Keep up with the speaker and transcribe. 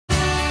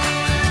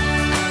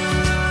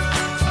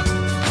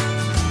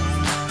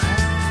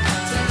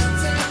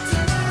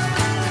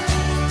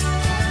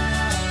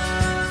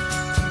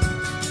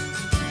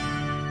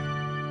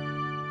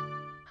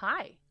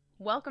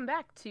Welcome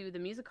back to The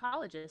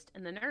Musicologist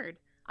and the Nerd.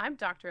 I'm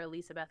Dr.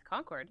 Elizabeth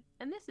Concord,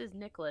 and this is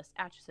Nicholas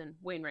Atchison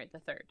Wainwright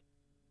III.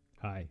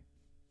 Hi.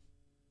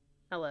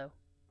 Hello.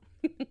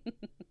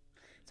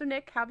 So,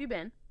 Nick, how have you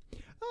been?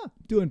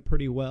 Doing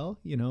pretty well.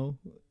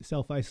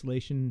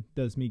 Self-isolation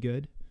does me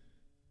good.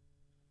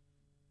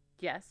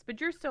 Yes, but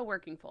you're still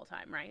working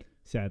full-time, right?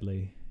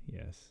 Sadly,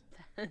 yes.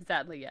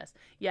 Sadly, yes.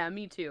 Yeah,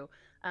 me too.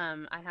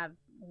 I have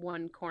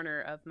one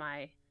corner of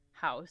my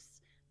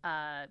house.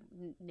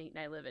 Nate and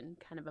I live in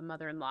kind of a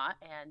mother-in-law,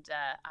 and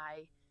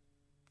I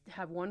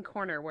have one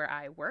corner where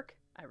I work,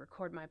 I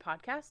record my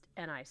podcast,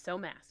 and I sew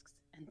masks,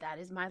 and that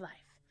is my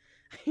life.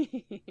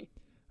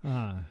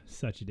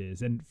 Such it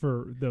is. And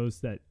for those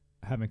that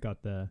haven't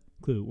got the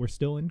clue, we're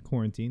still in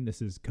quarantine.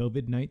 This is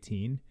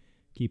COVID-19,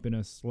 keeping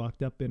us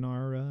locked up in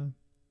our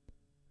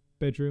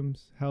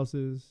bedrooms,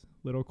 houses,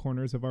 little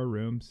corners of our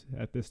rooms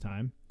at this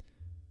time.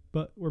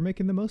 But we're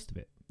making the most of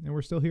it, and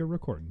we're still here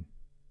recording.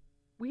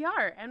 We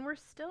are, and we're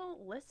still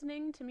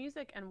listening to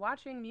music and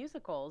watching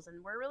musicals,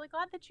 and we're really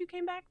glad that you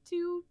came back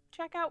to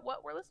check out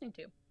what we're listening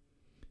to.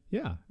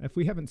 Yeah, if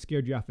we haven't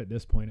scared you off at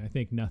this point, I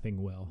think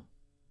nothing will.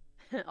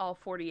 All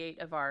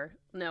 48 of our,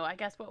 no, I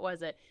guess what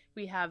was it?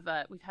 We've had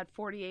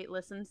 48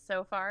 listens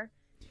so far,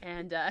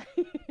 and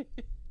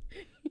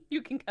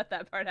you can cut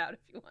that part out if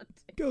you want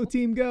to. Go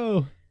team,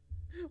 go!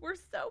 We're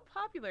so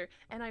popular,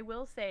 and I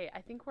will say,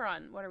 I think we're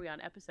on, what are we on,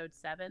 episode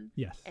 7?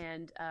 Yes.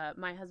 And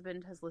my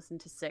husband has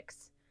listened to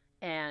 6.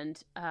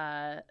 And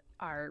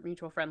our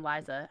mutual friend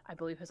Liza, I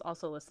believe, has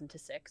also listened to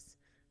 6.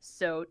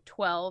 So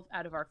 12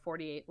 out of our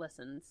 48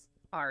 listens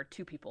are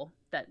 2 people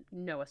that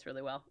know us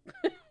really well.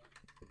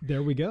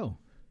 There we go.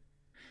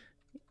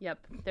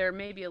 Yep. There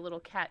may be a little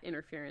cat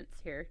interference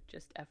here,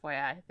 just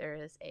FYI. There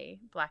is a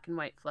black and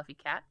white fluffy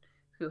cat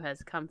who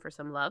has come for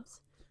some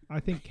loves. I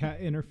think cat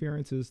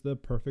interference is the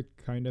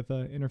perfect kind of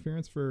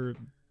interference for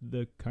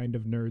the kind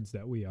of nerds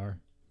that we are.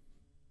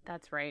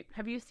 That's right.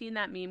 Have you seen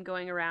that meme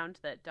going around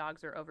that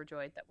dogs are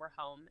overjoyed that we're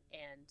home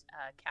and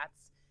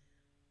cats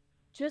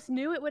just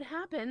knew it would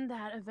happen,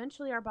 that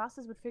eventually our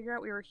bosses would figure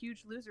out we were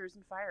huge losers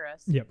and fire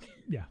us? Yep.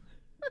 Yeah.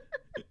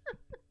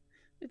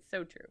 It's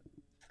so true.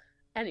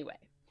 Anyway.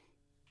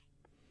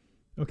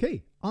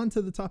 Okay, on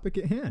to the topic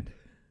at hand.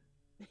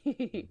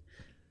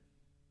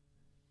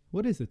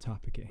 What is the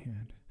topic at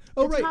hand?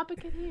 Oh, right. The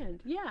topic at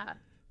hand, yeah.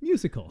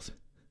 Musicals.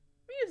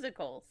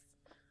 Musicals.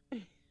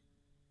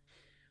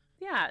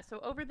 Yeah, so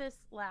over this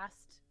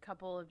last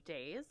couple of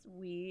days,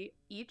 we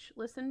each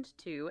listened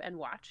to and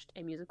watched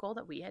a musical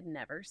that we had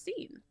never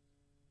seen.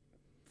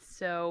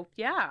 So,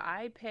 yeah,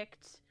 I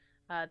picked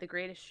The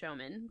Greatest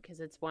Showman because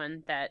it's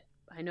one that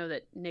I know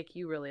that, Nick,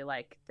 you really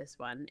like this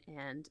one.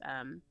 And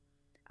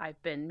I've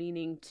been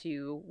meaning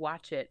to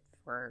watch it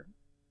for,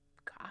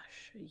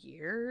 a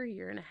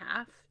year and a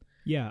half.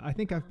 Yeah, I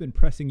think I've been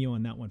pressing you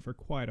on that one for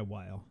quite a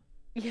while.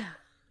 Yeah.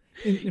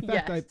 In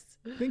fact, Yes.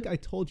 I think I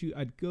told you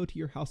I'd go to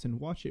your house and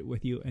watch it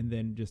with you and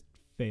then just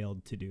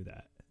failed to do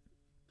that.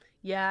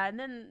 Yeah, and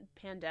then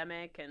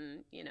pandemic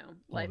and,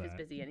 life is that.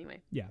 busy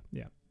anyway. Yeah.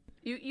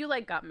 You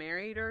got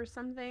married or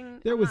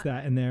something? There was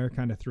that in there,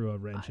 kind of threw a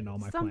wrench in all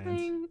my plans.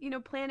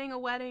 Something, planning a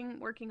wedding,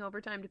 working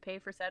overtime to pay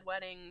for said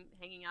wedding,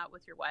 hanging out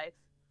with your wife.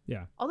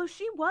 Yeah. Although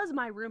she was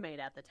my roommate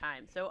at the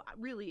time, so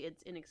really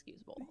it's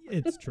inexcusable.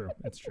 It's true.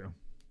 It's true.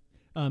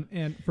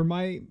 And for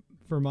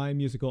my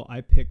musical,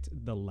 I picked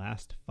The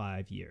Last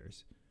 5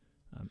 Years.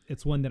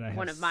 It's one that I have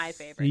one of my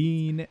favorites.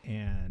 Seen,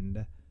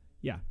 and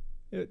yeah,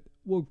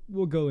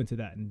 we'll go into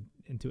that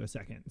into a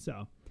second.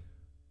 So,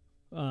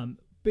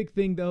 big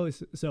thing though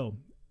is, so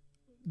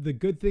the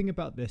good thing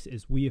about this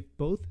is we have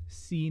both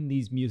seen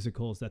these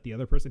musicals that the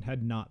other person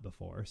had not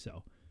before.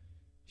 So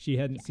she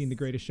hadn't seen The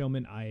Greatest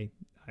Showman. I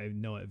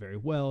know it very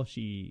well.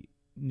 She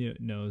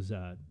knows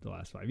The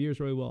Last 5 Years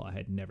really well. I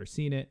had never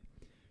seen it,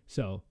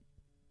 so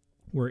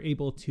we're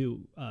able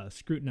to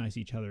scrutinize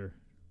each other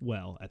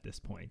well at this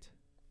point.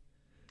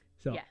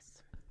 So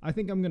yes. I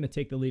think I'm going to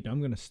take the lead. I'm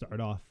going to start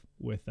off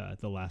with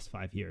The Last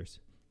 5 Years.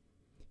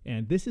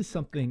 And this is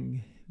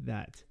something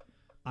that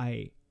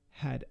I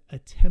had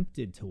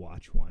attempted to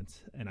watch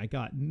once, and I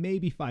got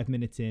maybe 5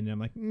 minutes in, and I'm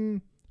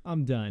like,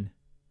 I'm done.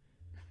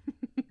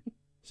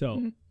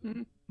 So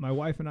my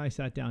wife and I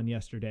sat down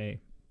yesterday,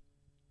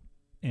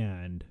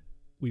 and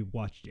we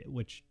watched it,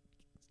 which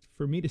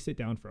for me to sit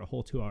down for a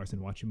whole 2 hours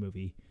and watch a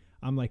movie,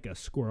 I'm like a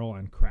squirrel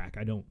on crack.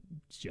 I don't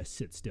just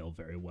sit still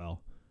very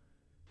well.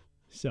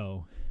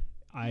 So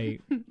I'm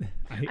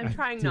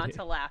trying not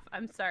to laugh.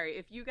 I'm sorry.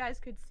 If you guys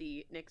could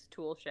see Nick's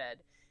tool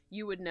shed,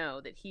 you would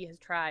know that he has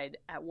tried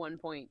at one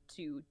point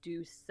to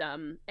do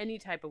any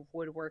type of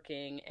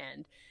woodworking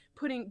and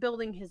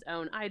building his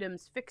own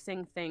items,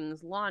 fixing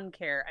things, lawn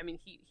care. I mean,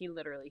 he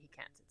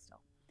can't sit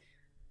still.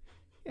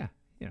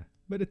 Yeah,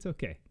 but it's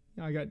okay.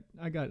 I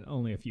got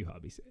only a few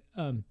hobbies.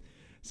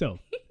 So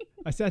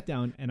I sat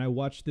down and I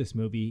watched this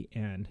movie,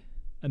 and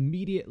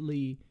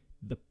immediately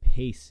the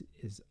pace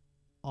is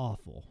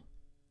awful.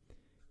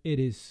 It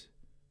is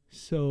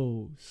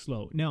so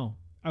slow. Now,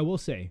 I will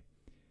say,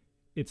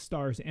 it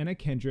stars Anna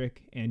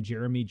Kendrick and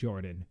Jeremy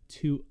Jordan,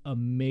 two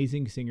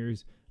amazing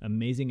singers,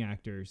 amazing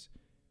actors.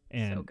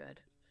 And so good.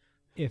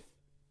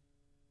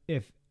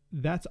 If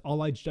that's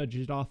all I judge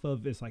it off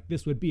of, is like,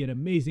 this would be an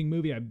amazing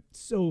movie, I'm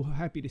so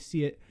happy to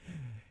see it.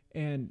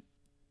 And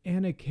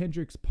Anna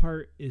Kendrick's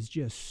part is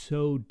just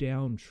so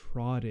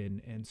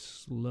downtrodden and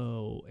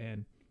slow,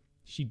 and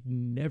she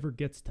never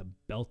gets to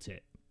belt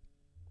it.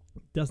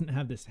 Doesn't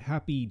have this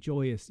happy,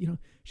 joyous,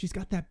 she's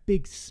got that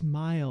big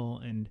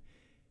smile, and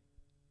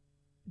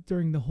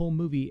during the whole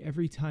movie,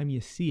 every time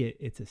you see it,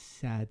 it's a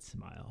sad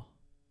smile.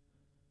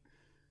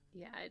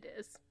 Yeah, it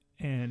is.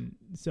 And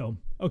so,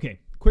 okay,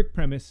 quick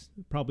premise,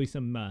 probably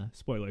some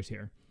spoilers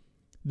here.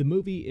 The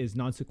movie is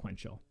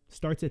non-sequential.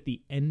 Starts at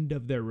the end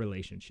of their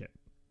relationship.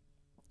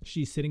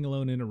 She's sitting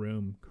alone in a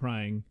room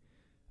crying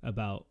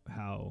about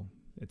how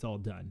it's all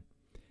done.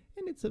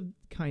 And it's a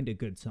kind of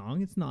good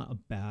song. It's not a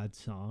bad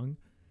song.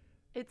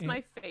 It's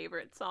my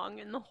favorite song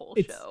in the whole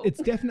show.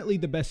 It's definitely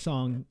the best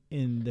song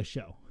in the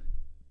show,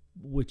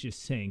 which is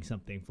saying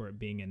something for it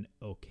being an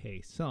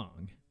okay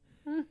song.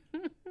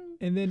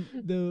 And then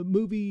the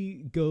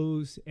movie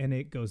goes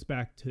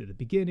back to the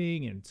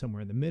beginning and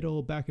somewhere in the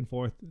middle, back and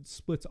forth. It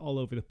splits all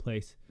over the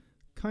place.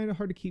 Kind of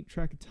hard to keep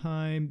track of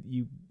time.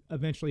 You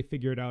eventually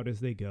figure it out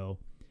as they go.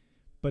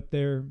 But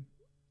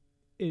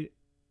it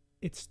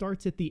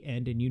starts at the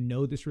end,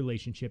 and this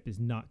relationship is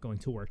not going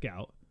to work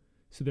out.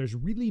 So there's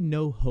really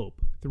no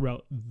hope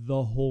throughout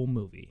the whole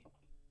movie.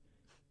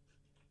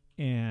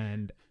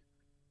 And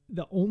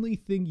the only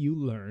thing you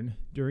learn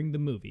during the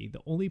movie,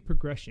 the only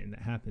progression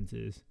that happens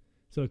is,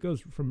 so it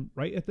goes from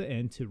right at the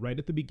end to right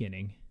at the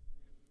beginning,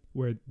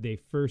 where they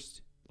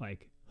first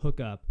hook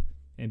up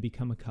and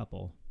become a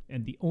couple.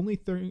 And the only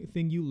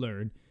thing you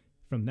learn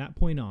from that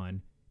point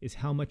on is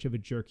how much of a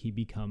jerk he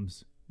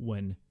becomes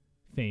when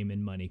fame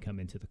and money come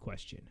into the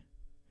question.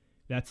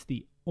 That's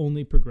the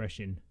only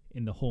progression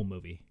in the whole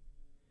movie.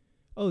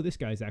 Oh, this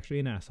guy's actually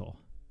an asshole.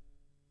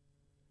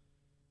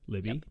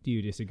 Libby, yep. Do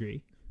you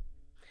disagree?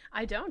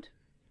 I don't.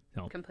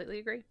 No. Completely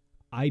agree.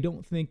 I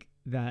don't think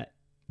that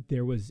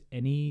there was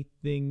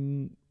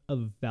anything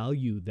of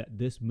value that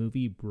this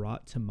movie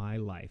brought to my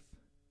life.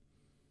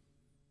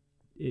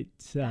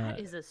 That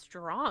is a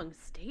strong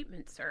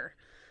statement, sir.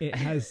 It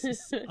has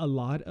a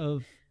lot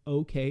of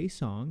okay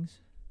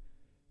songs.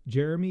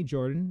 Jeremy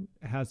Jordan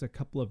has a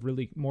couple of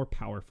really more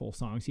powerful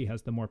songs. He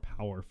has the more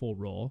powerful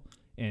role,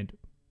 and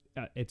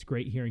it's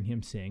great hearing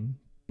him sing,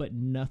 but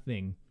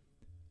nothing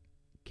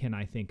can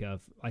I think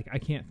of. I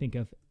can't think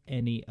of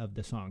any of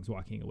the songs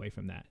walking away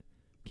from that.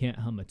 Can't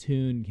hum a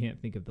tune,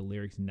 can't think of the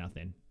lyrics,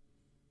 nothing.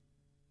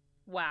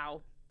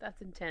 Wow,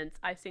 that's intense.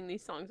 I sing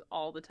these songs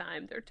all the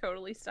time. They're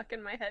totally stuck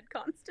in my head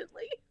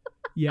constantly.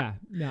 Yeah,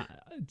 no,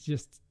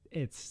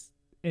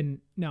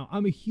 and now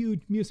I'm a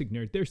huge music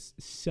nerd. There's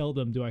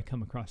seldom do I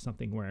come across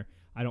something where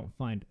I don't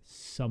find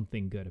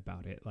something good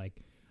about it.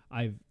 Like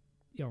I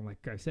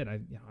said,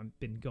 I've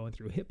been going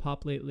through hip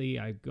hop lately.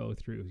 I go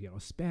through,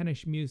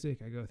 Spanish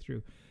music.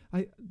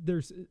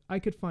 I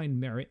could find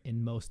merit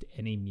in most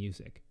any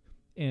music.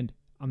 And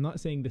I'm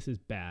not saying this is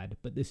bad,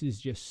 but this is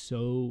just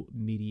so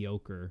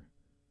mediocre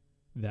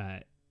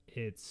that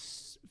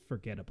it's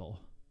forgettable.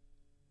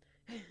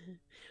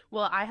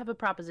 Well, I have a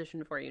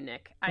proposition for you,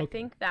 Nick. I Okay.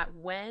 think that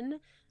when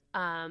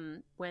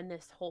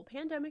this whole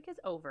pandemic is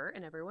over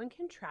and everyone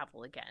can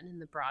travel again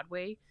and the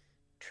Broadway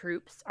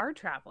troops are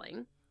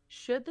traveling,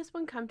 should this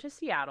one come to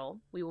Seattle,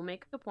 we will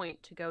make a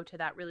point to go to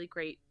that really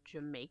great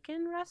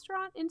Jamaican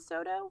restaurant in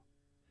Soto.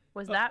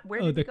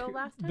 Where did we go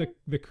last time?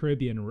 The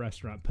Caribbean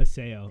restaurant,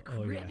 Paseo.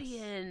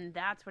 Caribbean, yes.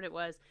 That's what it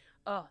was.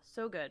 Oh,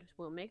 so good.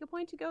 We'll make a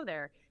point to go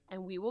there,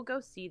 and we will go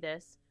see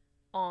this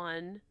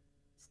on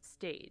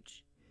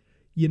stage.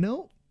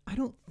 I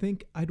don't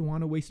think I'd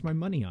want to waste my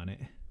money on it.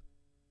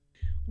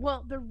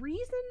 Well, the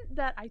reason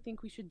that I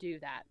think we should do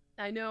that,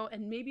 I know,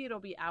 and maybe it'll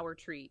be our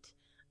treat.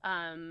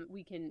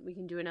 We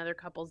can do another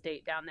couple's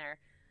date down there,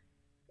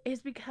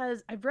 is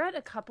because I've read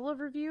a couple of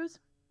reviews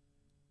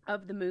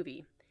of the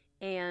movie.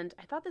 And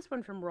I thought this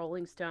one from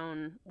Rolling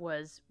Stone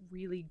was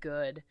really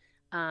good.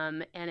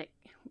 And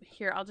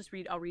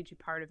I'll read you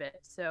part of it.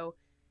 So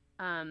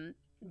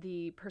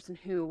the person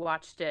who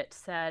watched it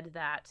said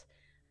that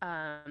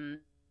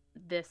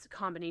this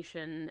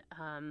combination,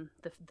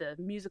 the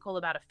musical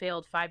about a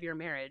failed 5-year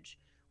marriage,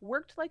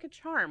 worked like a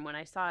charm when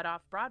I saw it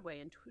off Broadway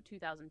in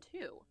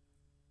 2002,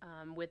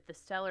 with the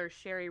stellar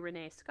Sherry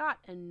Renee Scott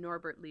and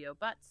Norbert Leo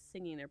Butz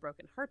singing their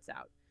broken hearts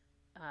out.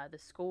 The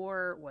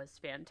score was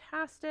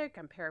fantastic.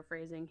 I'm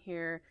paraphrasing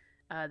here.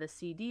 The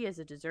CD is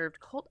a deserved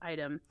cult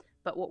item,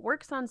 but what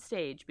works on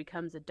stage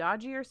becomes a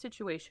dodgier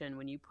situation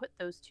when you put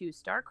those two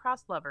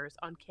star-crossed lovers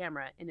on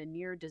camera in a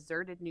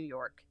near-deserted New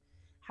York.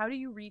 How do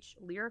you reach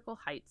lyrical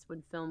heights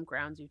when film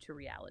grounds you to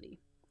reality?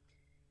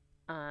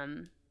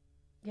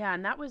 Yeah,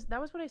 and that was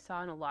what I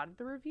saw in a lot of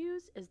the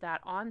reviews, is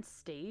that on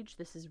stage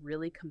this is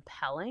really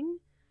compelling.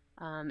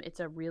 It's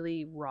a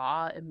really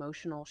raw,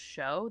 emotional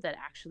show that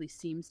actually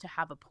seems to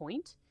have a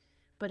point.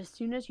 But as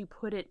soon as you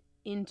put it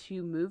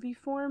into movie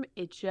form,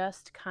 it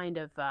just kind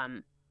of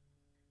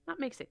not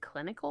makes it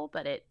clinical,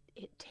 but it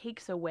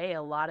takes away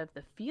a lot of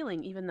the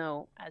feeling, even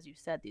though, as you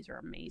said, these are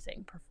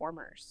amazing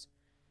performers.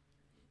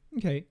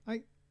 Okay,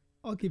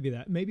 I'll give you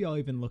that. Maybe I'll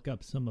even look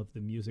up some of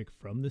the music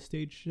from the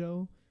stage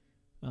show.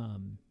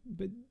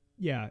 But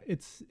yeah,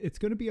 it's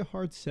going to be a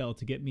hard sell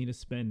to get me to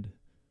spend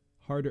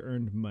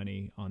hard-earned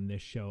money on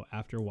this show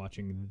after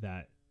watching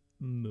that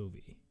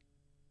movie.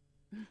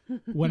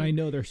 When I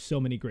know there's so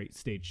many great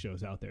stage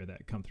shows out there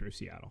that come through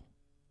Seattle.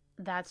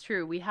 That's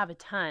true. We have a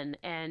ton,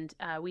 and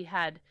we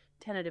had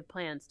tentative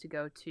plans to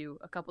go to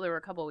a couple. There were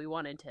a couple we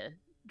wanted to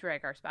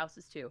drag our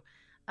spouses to,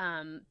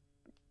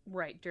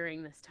 right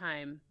during this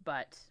time,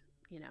 but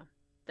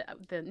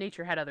the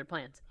nature had other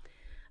plans.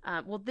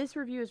 Well, this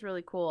review is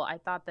really cool. I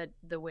thought that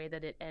the way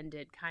that it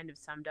ended kind of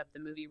summed up the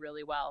movie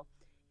really well.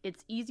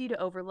 It's easy to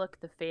overlook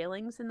the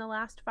failings in the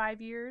last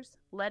 5 years.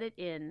 Let it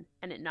in,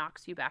 and it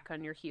knocks you back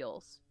on your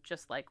heels,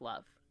 just like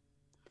love.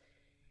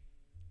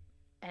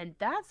 And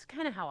that's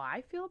kind of how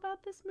I feel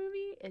about this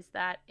movie, is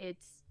that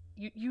it's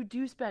you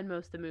do spend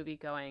most of the movie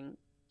going,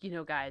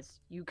 guys,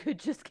 you could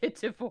just get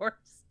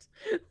divorced.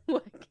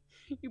 Like,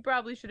 you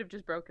probably should have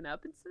just broken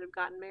up instead of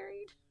gotten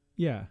married.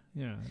 Yeah.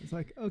 It's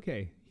like,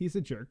 okay, he's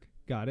a jerk.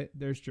 Got it.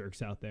 There's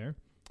jerks out there.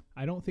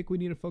 I don't think we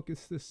need to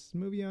focus this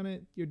movie on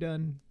it. You're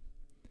done.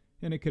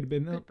 And it could have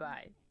been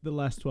the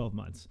last 12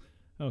 months.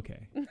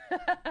 Okay.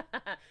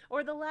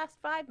 Or the last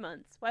 5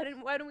 months. Why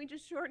don't we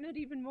just shorten it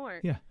even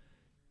more? Yeah.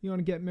 You want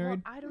to get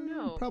married? Well, I don't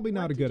know. Probably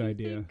not a good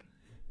idea. Think?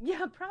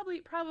 Yeah,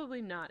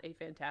 probably not a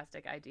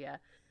fantastic idea.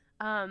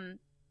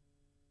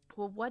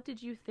 Well, what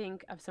did you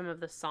think of some of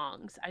the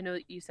songs? I know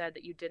that you said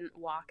that you didn't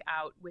walk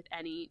out with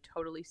any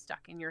totally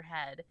stuck in your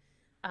head.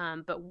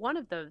 But one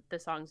of the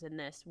songs in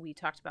this we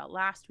talked about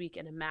last week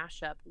in a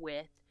mashup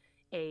with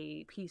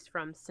a piece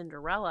from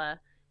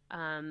Cinderella.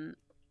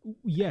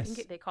 Yes. I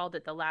think they called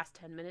it The Last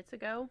 10 Minutes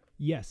Ago.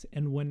 Yes,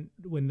 and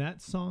when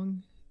that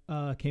song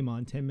came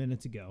on 10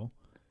 minutes ago,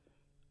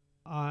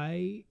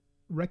 I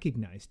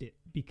recognized it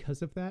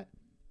because of that,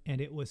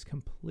 and it was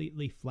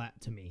completely flat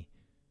to me.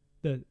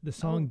 The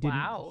song didn't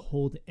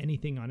hold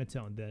anything on its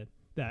own.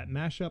 That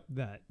mashup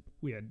that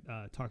we had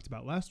talked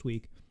about last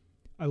week,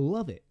 I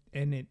love it,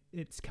 and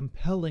it's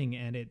compelling,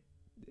 and it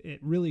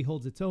really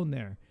holds its own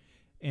there.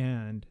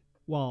 And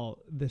while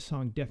this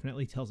song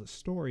definitely tells a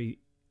story,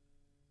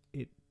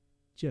 it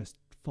just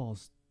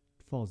falls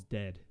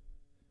dead.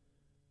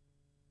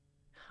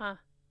 Huh.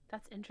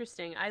 That's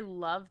interesting. I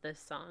love this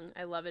song.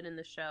 I love it in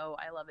the show.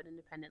 I love it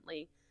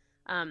independently.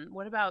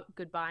 What about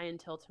Goodbye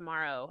Until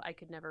Tomorrow? I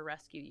Could Never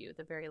Rescue You,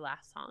 the very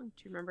last song.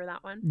 Do you remember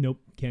that one? Nope.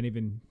 Can't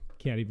even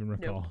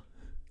recall. Nope.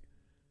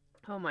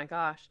 Oh my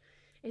gosh.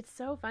 It's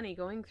so funny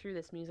going through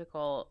this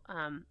musical.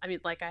 I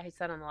mean, like I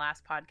said on the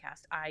last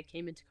podcast, I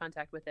came into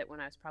contact with it when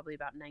I was probably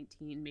about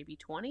 19, maybe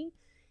 20.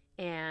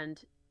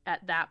 And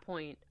at that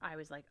point I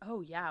was like,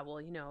 oh yeah, well,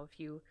 if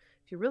you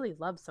really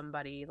love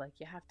somebody, like,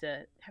 you have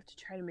to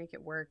try to make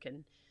it work,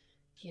 and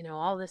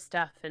all this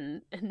stuff.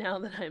 And now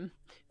that I'm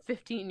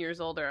 15 years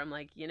older, I'm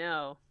like,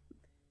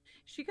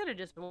 she could have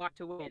just walked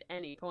away at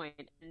any point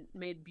and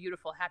made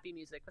beautiful happy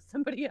music with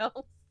somebody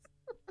else.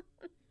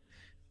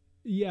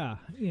 Yeah.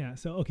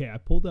 So okay, I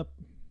pulled up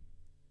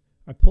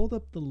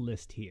the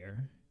list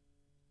here,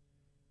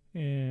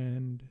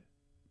 and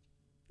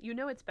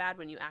it's bad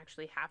when you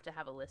actually have to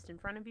have a list in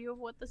front of you of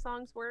what the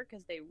songs were,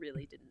 because they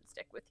really didn't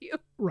stick with you.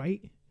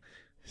 Right.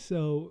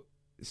 So,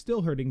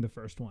 Still Hurting, the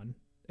first one.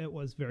 It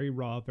was very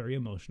raw, very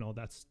emotional.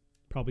 That's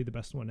probably the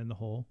best one in the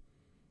whole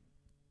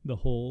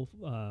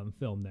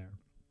film there.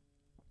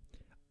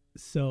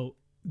 So,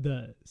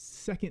 the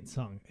second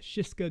song,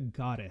 Shiska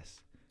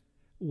Goddess,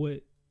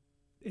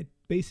 it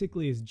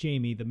basically is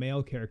Jamie, the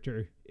male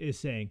character, is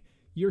saying,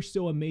 "You're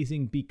so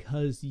amazing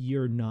because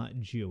you're not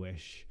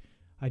Jewish.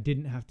 I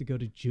didn't have to go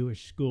to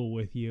Jewish school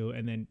with you,"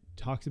 and then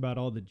talks about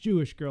all the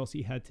Jewish girls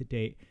he had to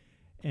date.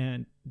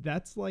 And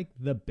that's like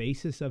the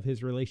basis of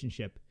his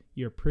relationship.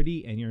 You're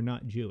pretty and you're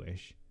not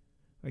Jewish.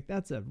 Like,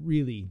 that's a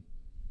really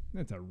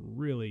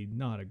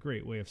not a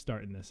great way of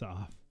starting this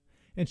off.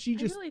 And I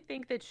really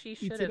think that she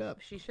should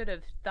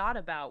have thought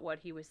about what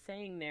he was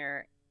saying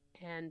there,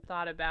 and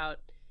thought about,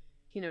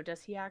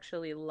 does he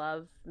actually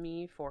love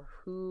me for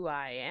who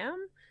I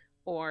am,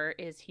 or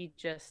is he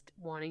just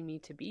wanting me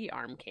to be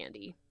arm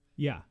candy?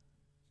 Yeah,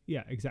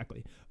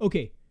 exactly.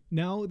 Okay,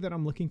 now that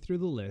I'm looking through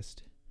the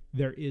list,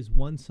 there is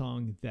one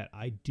song that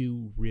I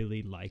do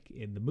really like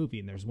in the movie,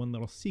 and there's one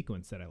little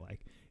sequence that I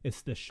like.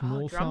 It's the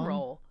Shmuel song.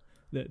 Roll.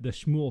 The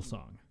Shmuel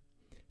song.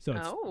 So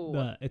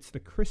it's the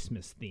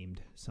Christmas themed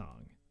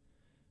song.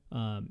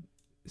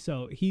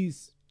 So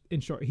he's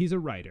a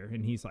writer,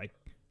 and he's like,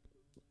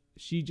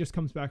 she just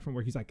comes back from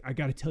work. He's like, I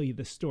got to tell you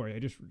this story. I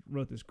just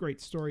wrote this great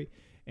story,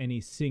 and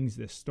he sings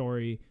this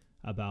story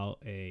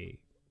about a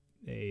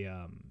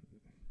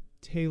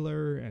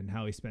tailor and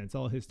how he spends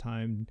all his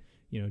time,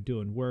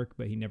 doing work,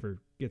 but he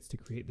never gets to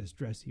create this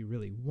dress he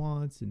really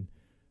wants. And,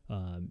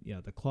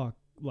 the clock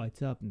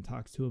lights up and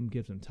talks to him,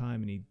 gives him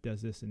time, and he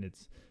does this, and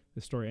it's the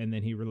story. And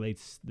then he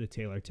relates the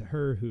tailor to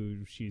her,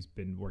 who she's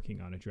been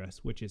working on a dress,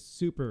 which is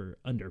super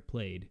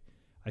underplayed.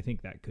 I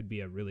think that could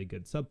be a really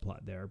good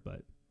subplot there,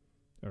 but,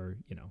 or,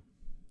 you know,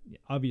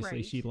 obviously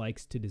Right. she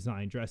likes to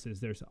design dresses.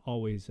 There's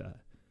always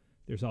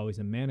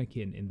a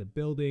mannequin in the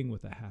building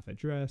with a half a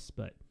dress,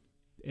 but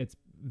it's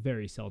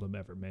very seldom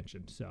ever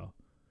mentioned. So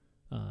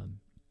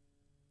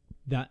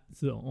that's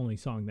the only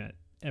song that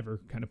ever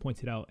kind of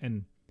points it out.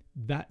 And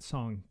that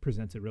song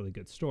presents a really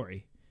good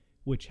story,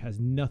 which has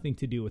nothing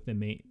to do with the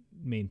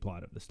main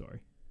plot of the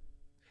story.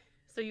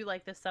 So you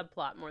like the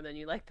subplot more than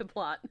you like the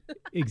plot.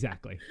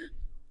 Exactly.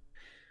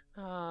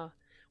 Well,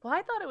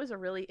 I thought it was a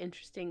really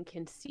interesting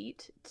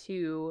conceit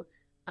to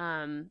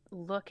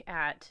look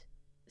at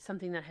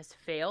something that has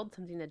failed,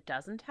 something that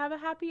doesn't have a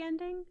happy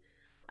ending,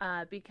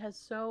 because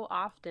so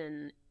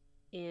often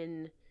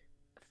in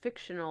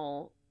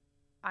fictional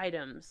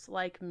items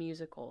like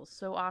musicals,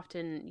 so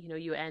often, you know,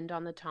 you end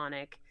on the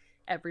tonic,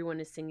 everyone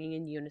is singing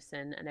in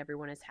unison, and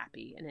everyone is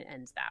happy, and it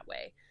ends that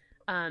way.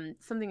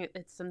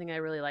 Something I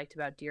really liked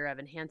about Dear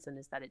Evan Hansen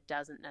is that it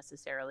doesn't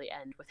necessarily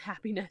end with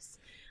happiness.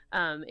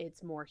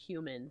 It's more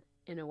human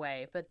in a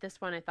way. But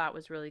this one I thought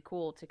was really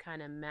cool to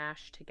kind of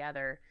mash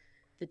together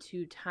the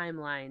two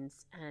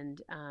timelines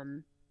and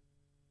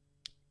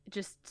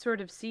just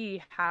sort of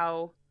see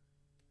how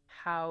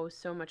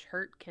so much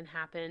hurt can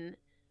happen.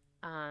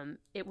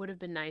 It would have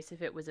been nice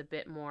if it was a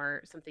bit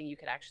more something you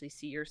could actually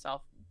see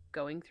yourself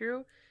going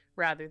through,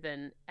 rather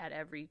than at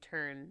every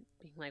turn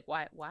being like,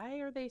 why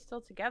are they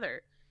still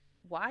together?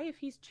 Why, if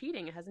he's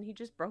cheating, hasn't he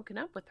just broken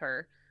up with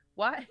her?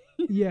 Why?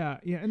 Yeah,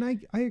 and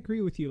I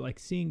agree with you. Like,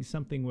 seeing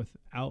something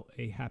without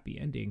a happy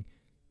ending,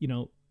 you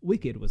know,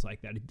 Wicked was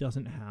like that. It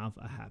doesn't have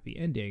a happy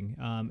ending.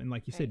 And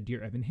like you said,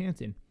 Dear Evan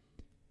Hansen.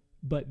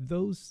 But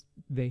those,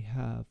 they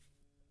have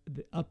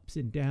the ups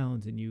and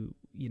downs, and you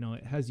know,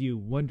 it has you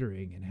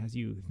wondering and has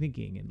you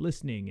thinking and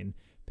listening and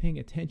paying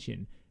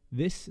attention.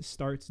 This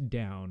starts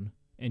down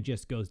and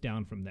just goes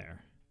down from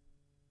there.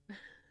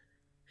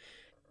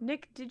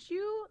 Nick, did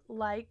you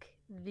like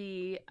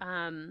the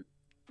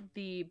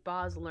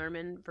Baz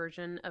Luhrmann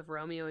version of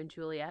Romeo and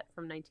Juliet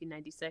from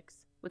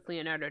 1996 with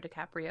Leonardo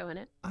DiCaprio in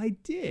it? I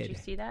did. Did you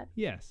see that?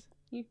 Yes.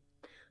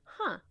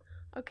 Huh.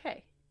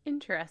 Okay.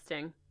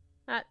 Interesting.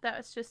 That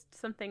was just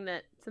something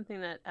that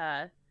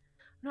I'm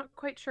not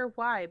quite sure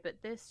why,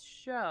 but this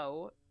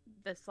show,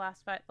 the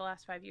last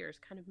 5 years,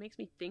 kind of makes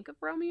me think of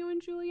Romeo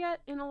and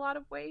Juliet in a lot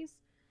of ways.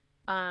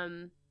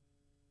 I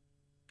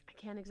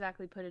can't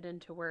exactly put it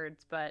into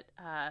words, but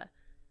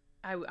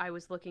I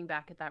was looking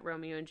back at that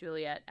Romeo and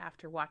Juliet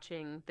after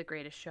watching The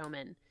Greatest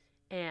Showman,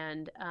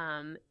 and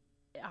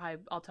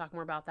I'll talk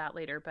more about that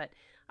later. But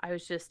I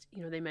was just,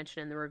 you know, they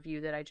mentioned in the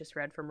review that I just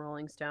read from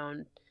Rolling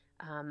Stone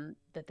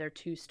that they're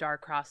two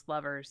star-crossed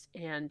lovers,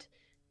 and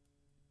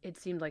it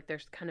seemed like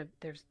there's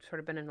sort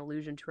of been an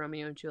allusion to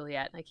Romeo and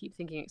Juliet, and I keep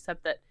thinking,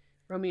 except that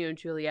Romeo and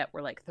Juliet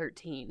were like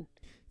 13.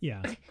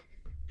 Yeah.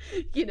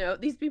 You know,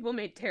 these people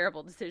made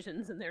terrible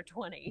decisions in their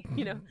 20.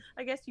 You know,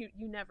 I guess you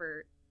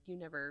never,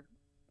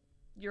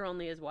 you're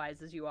only as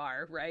wise as you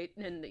are, right?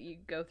 And that you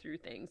go through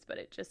things, but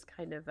it just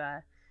kind of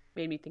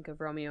made me think of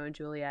Romeo and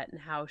Juliet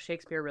and how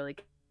Shakespeare really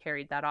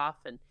carried that off.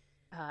 And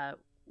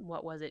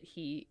what was it?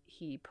 He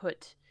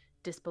put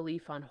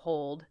disbelief on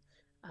hold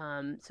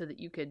so that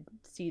you could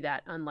see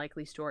that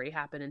unlikely story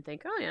happen and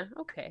think, oh yeah,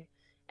 okay.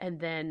 And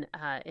then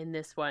in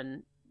this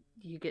one,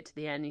 you get to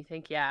the end and you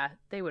think, yeah,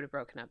 they would have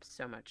broken up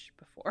so much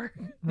before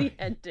the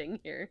ending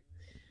here.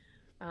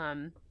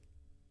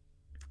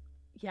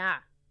 Yeah.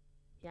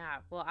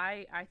 Well,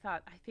 I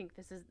think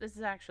this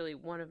is actually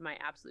one of my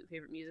absolute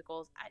favorite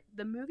musicals.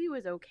 The movie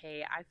was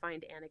okay. I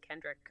find Anna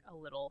Kendrick a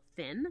little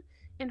thin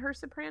in her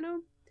soprano.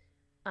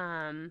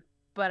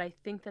 But I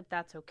think that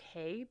that's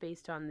okay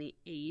based on the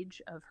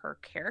age of her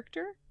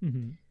character.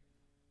 Mm-hmm.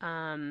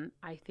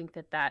 I think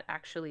that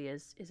actually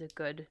is a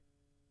good,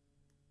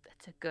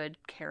 that's a good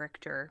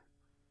character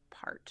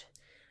part.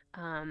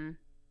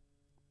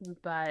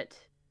 But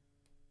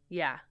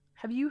yeah,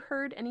 have you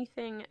heard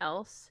anything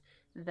else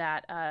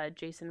that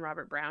Jason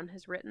Robert Brown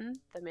has written,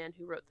 the man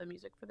who wrote the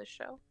music for this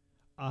show?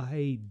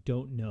 I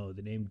don't know.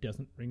 The name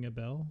doesn't ring a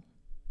bell.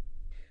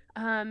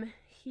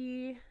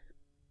 He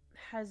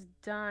has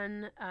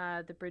done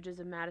The Bridges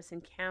of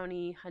Madison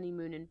County,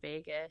 Honeymoon in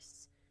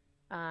Vegas,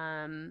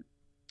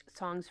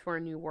 Songs for a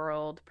New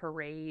World,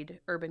 Parade,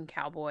 Urban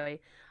Cowboy.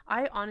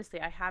 I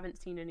haven't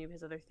seen any of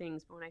his other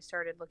things, but when I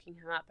started looking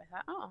him up, I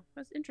thought, oh,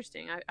 that's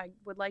interesting. I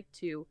would like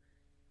to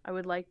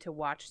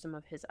watch some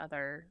of his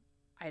other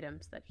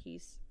items that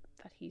he's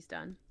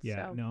done.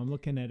 Yeah, so. No, I'm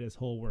looking at his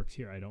whole works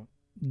here.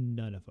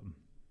 None of them.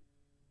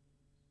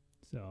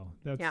 So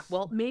that's, yeah.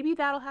 Well, maybe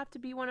that'll have to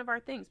be one of our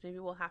things. Maybe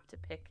we'll have to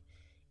pick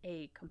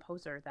a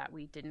composer that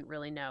we didn't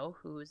really know,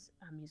 who's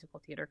a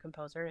musical theater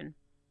composer, and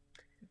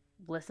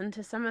listen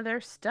to some of their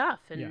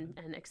stuff and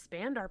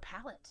expand our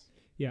palette.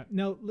 Yeah.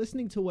 Now,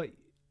 listening to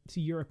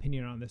your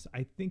opinion on this,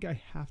 I think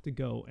I have to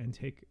go and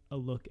take a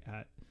look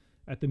at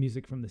the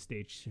music from the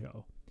stage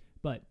show.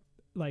 But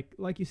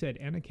like you said,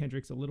 Anna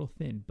Kendrick's a little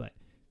thin, but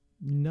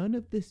none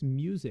of this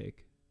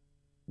music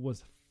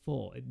was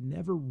full. It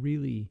never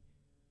really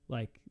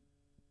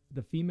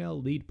the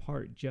female lead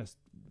part just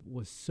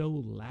was so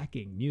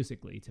lacking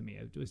musically to me.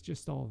 It was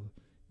just all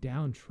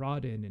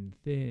downtrodden and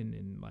thin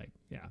and like,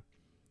 yeah.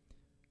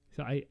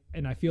 So I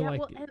feel like,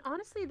 well, and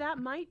honestly, that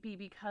might be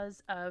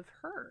because of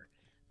her.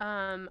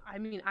 I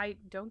mean, I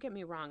don't get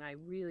me wrong, I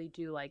really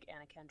do like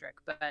Anna Kendrick,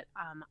 but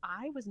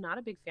I was not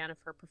a big fan of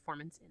her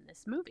performance in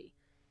this movie,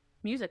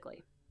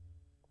 musically.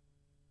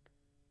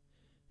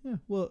 yeah,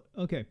 well,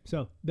 okay,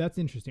 so that's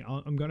interesting.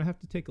 I'm gonna have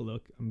to take a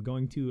look. I'm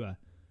going to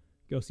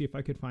go see if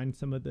I could find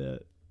some of the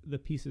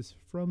pieces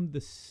from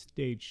the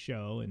stage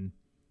show and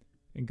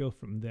go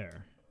from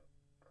there.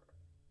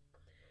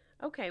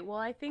 Okay, well,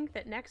 I think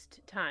that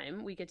next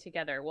time we get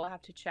together, we'll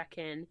have to check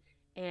in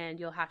and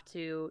you'll have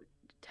to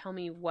tell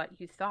me what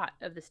you thought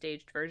of the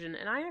staged version.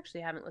 And I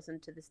actually haven't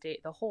listened to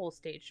the whole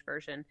staged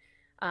version.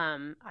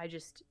 I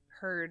just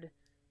heard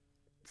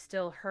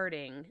Still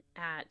Hurting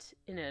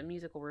in a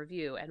musical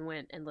review and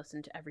went and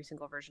listened to every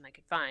single version I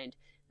could find.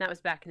 And that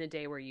was back in the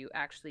day where you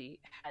actually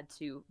had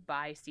to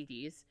buy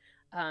CDs,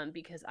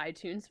 because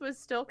iTunes was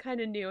still kind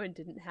of new and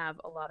didn't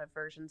have a lot of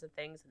versions of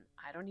things. And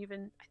I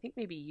think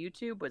maybe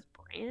YouTube was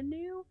brand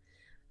new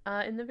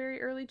in the very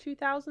early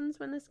 2000s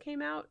when this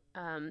came out.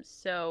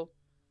 So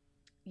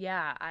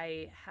yeah,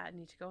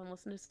 need to go and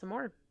listen to some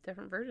more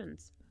different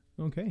versions.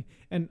 Okay.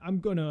 And I'm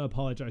going to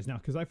apologize now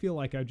because I feel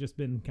like I've just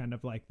been kind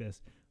of like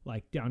this,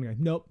 like down here.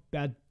 Nope,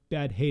 bad,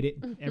 hate it.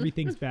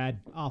 Everything's bad,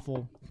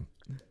 awful.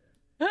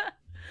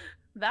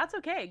 That's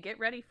okay. Get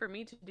ready for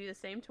me to do the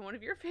same to one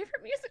of your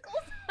favorite musicals.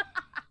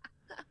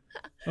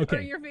 Okay.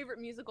 Or your favorite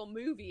musical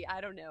movie. I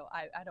don't know.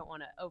 I don't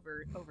want to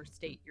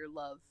overstate your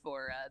love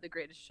for The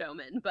Greatest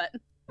Showman, but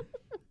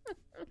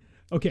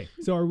okay.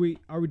 So are we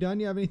done?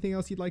 You have anything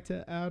else you'd like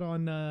to add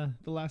on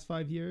the last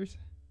 5 years?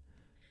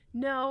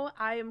 No,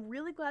 I am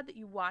really glad that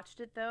you watched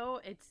it, though.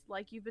 It's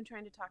like you've been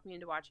trying to talk me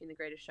into watching The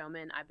Greatest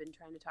Showman. I've been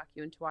trying to talk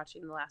you into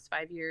watching the last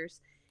 5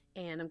 years,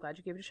 and I'm glad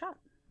you gave it a shot.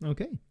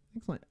 Okay,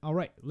 excellent. All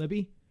right,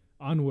 Libby,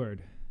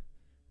 onward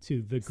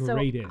to The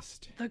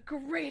Greatest. The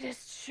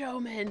Greatest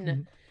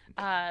Showman.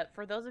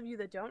 For those of you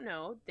that don't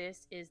know,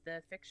 this is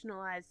the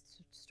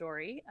fictionalized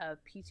story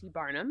of P.T.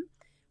 Barnum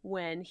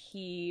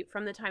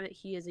from the time that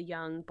he is a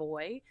young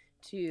boy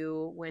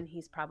to when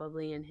he's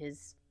probably in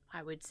his,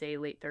 I would say,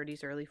 late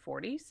 30s, early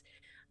 40s.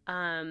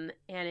 And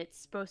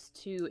it's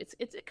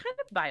it's a kind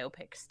of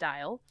biopic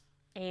style.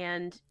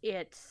 And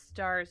it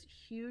stars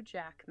Hugh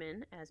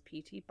Jackman as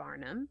P.T.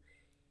 Barnum.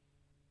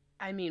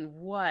 I mean,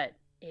 what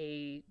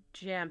a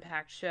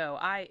jam-packed show.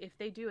 If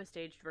they do a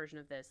staged version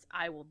of this,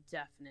 I will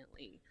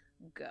definitely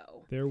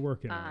go. They're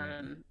working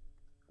on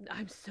it.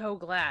 I'm so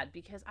glad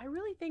because I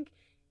really think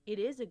it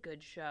is a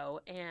good show.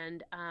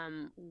 And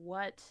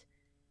what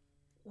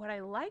I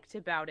liked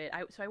about it,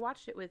 I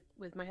watched it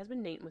with my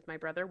husband Nate and with my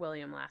brother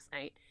William last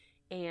night,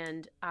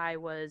 and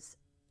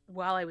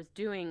while I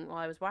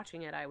was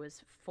watching it, I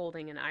was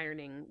folding and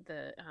ironing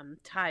the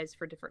ties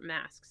for different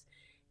masks,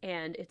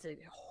 and it's a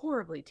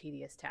horribly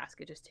tedious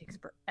task. It just takes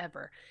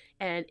forever,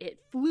 and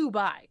it flew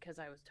by because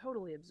I was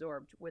totally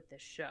absorbed with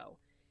this show,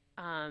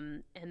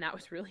 and that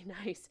was really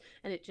nice.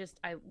 And it just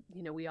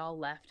we all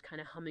left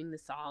kind of humming the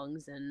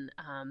songs, and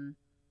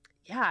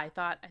yeah, I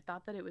thought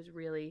that it was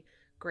really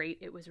great.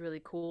 It was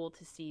really cool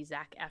to see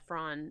Zac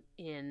Efron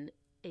in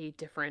a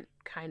different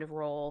kind of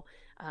role.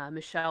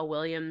 Michelle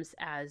Williams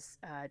as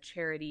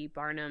Charity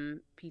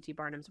Barnum, P.T.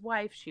 Barnum's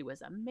wife. She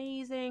was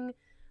amazing.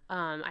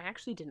 I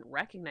actually didn't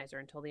recognize her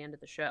until the end of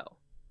the show,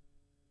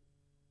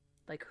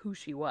 like who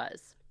she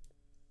was.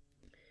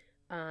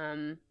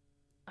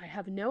 I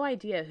have no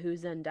idea who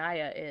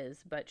Zendaya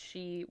is, but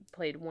she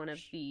played one of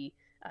the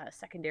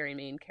secondary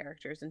main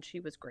characters, and she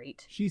was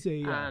great. She's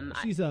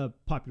a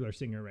popular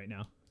singer right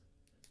now.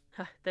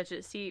 That's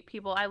just, see,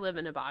 people, I live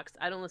in a box.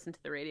 I don't listen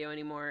to the radio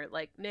anymore.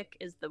 Like, Nick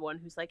is the one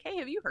who's like, hey,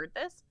 have you heard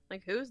this?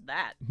 Like, who's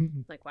that?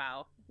 Like,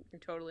 wow, you're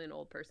totally an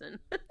old person.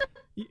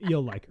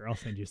 You'll like her. I'll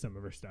send you some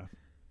of her stuff.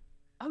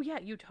 Oh, yeah,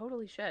 you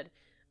totally should.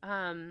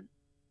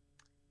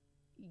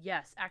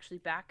 Yes, actually,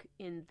 back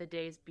in the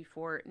days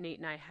before Nate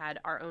and I had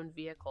our own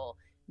vehicle,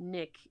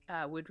 Nick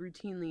would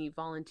routinely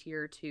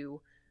volunteer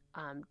to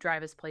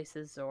drive us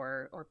places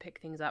or pick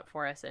things up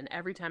for us. And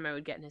every time I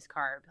would get in his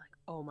car, I'd be like,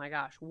 oh my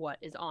gosh, what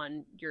is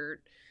on your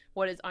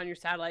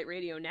satellite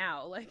radio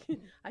now? Like,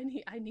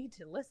 I need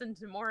to listen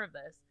to more of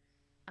this.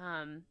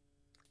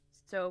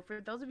 So for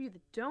those of you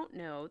that don't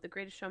know, The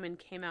Greatest Showman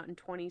came out in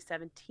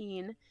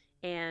 2017,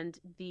 and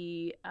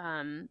the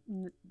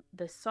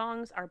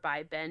songs are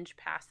by Benj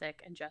Pasek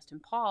and Justin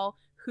Paul,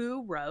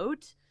 who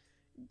wrote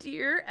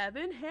Dear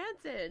Evan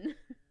Hansen.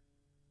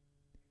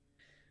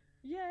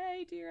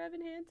 Yay, Dear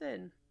Evan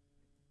Hansen.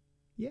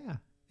 Yeah,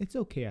 it's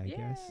okay, I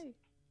guess.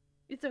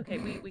 It's okay.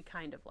 We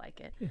kind of like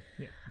it.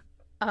 Yeah.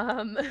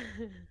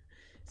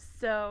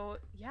 So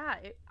yeah,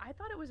 I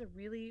thought it was a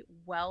really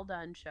well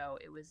done show.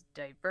 It was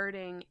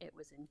diverting. It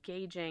was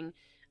engaging.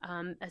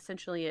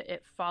 Essentially,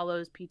 it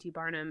follows P.T.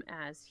 Barnum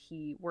as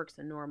he works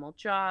a normal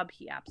job.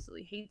 He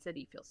absolutely hates it.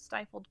 He feels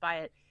stifled by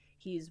it.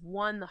 He's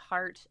won the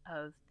heart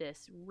of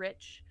this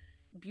rich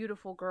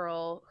beautiful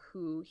girl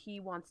who he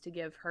wants to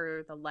give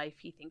her the life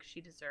he thinks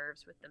she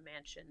deserves with the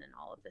mansion and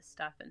all of this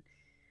stuff.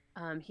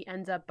 And he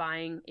ends up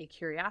buying a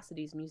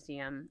curiosities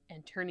museum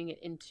and turning it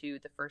into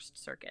the first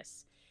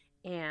circus.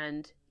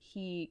 And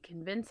he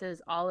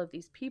convinces all of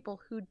these people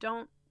who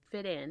don't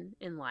fit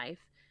in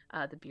life,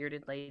 the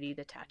bearded lady,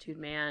 the tattooed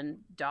man,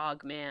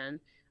 dog man,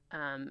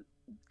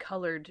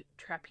 colored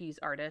trapeze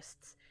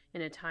artists,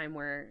 in a time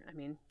where, I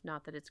mean,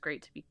 not that it's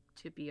great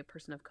to be a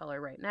person of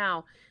color right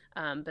now,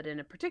 but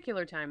in a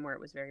particular time where it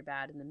was very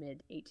bad in the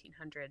mid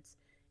 1800s,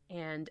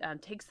 and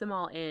takes them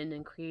all in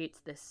and creates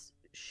this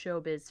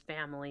showbiz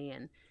family.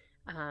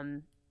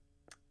 And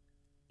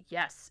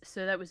yes,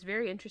 so that was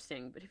very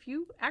interesting. But if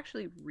you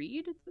actually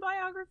read the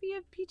biography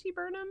of P.T.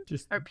 Burnham,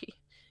 Just or P,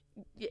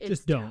 it's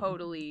just don't.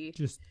 Totally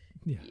Just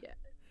yeah. yeah,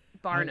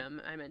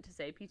 Barnum. I meant to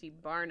say P.T.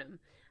 Barnum.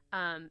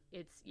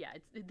 It's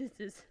this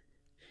is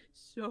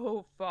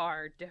so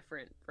far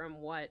different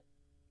from what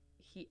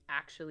he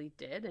actually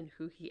did and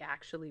who he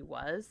actually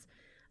was.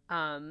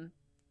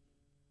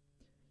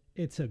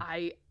 It's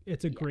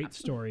a great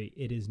story.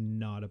 It is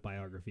not a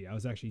biography. I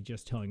was actually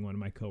just telling one of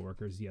my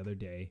coworkers the other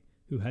day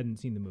who hadn't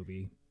seen the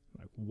movie,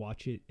 like,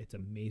 watch it. It's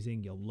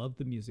amazing. You'll love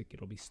the music.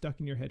 It'll be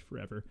stuck in your head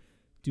forever.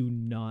 Do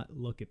not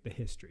look at the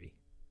history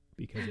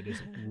because it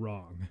is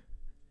wrong.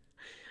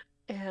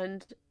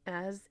 And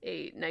as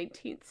a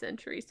 19th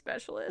century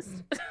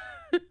specialist,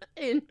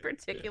 in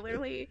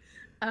particularly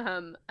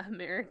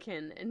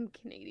American and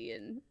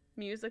Canadian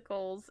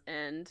musicals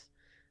and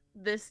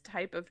this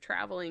type of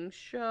traveling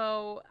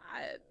show,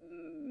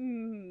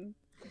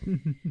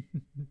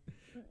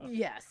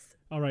 yes.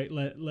 All right,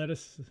 let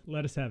us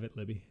have it,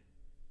 Libby.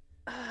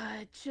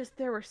 Just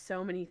there were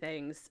so many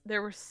things.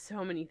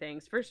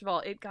 First of all,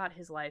 it got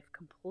his life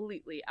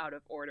completely out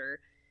of order.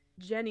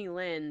 Jenny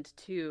Lind,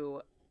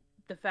 too.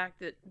 The fact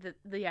that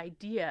the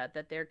idea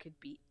that there could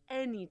be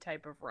any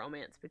type of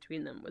romance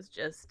between them was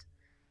just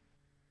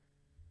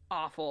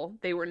awful.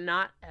 They were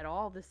not at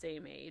all the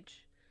same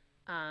age,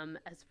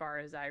 as far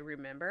as I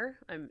remember.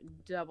 I'm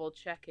double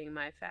checking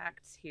my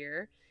facts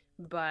here,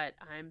 but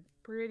I'm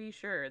pretty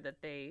sure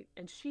that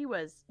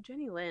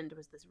Jenny Lind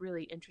was this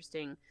really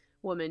interesting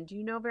woman. Do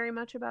you know very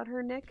much about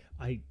her, Nick?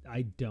 I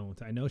don't.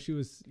 I know she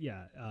was,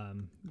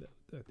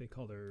 they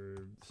called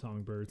her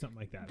Songbird, something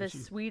like that. The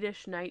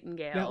Swedish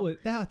Nightingale.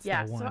 That's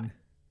the one.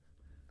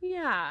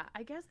 Yeah,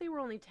 I guess they were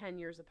only 10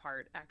 years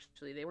apart,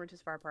 actually. They weren't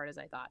as far apart as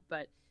I thought.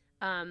 But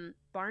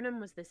Barnum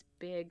was this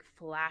big,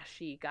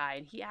 flashy guy,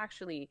 and he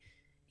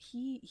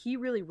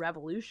really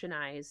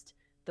revolutionized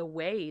the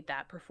way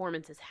that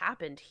performances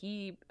happened.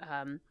 He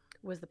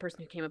was the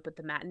person who came up with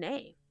the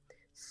matinee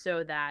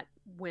so that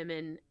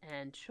women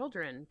and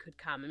children could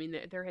come. I mean,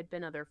 there had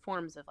been other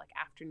forms of like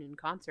afternoon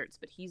concerts,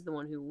 but he's the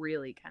one who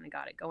really kind of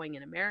got it going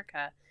in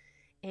America.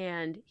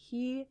 And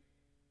he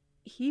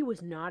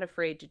was not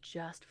afraid to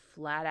just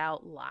flat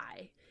out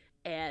lie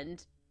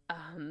and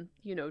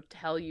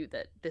tell you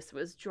that this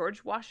was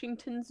George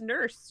Washington's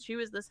nurse. She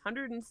was this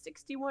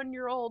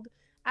 161-year-old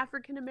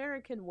African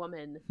American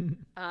woman,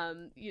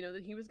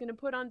 that he was going to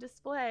put on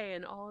display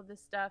and all of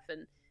this stuff.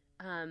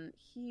 And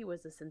he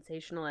was a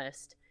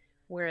sensationalist.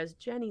 Whereas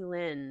Jenny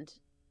Lind,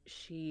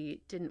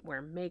 she didn't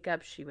wear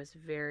makeup. She was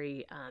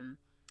very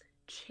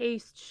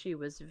chaste. She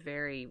was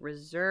very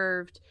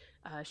reserved.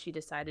 She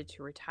decided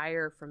to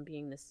retire from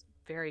being this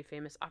very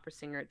famous opera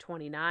singer at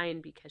 29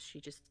 because she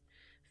just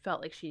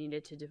felt like she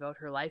needed to devote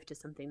her life to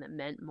something that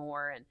meant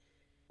more. And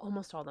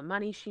almost all the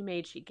money she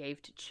made, she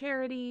gave to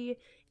charity.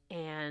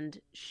 And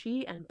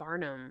she and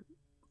Barnum,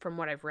 from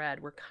what I've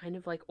read, were kind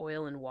of like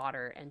oil and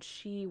water. And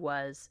she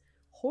was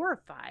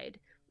horrified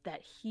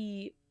that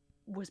he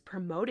was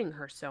promoting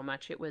her so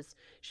much.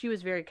 She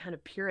was very kind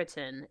of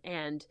Puritan,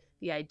 and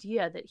the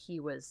idea that he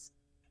was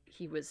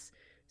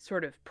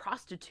sort of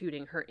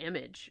prostituting her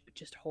image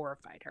just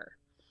horrified her.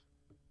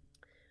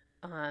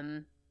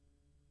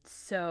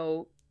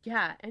 So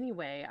yeah,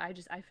 anyway,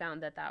 I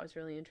found that was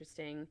really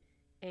interesting.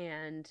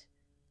 And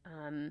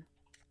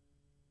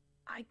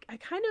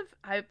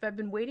I've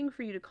been waiting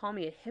for you to call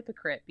me a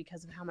hypocrite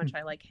because of how much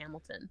I like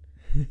Hamilton.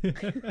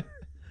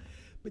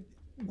 But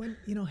when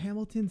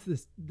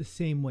Hamilton's the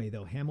same way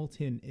though.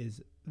 Hamilton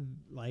is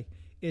like,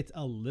 it's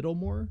a little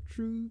more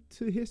true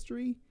to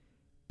history,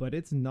 but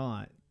it's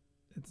not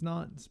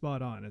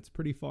spot on. It's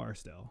pretty far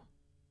still.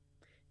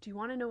 Do you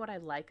want to know what I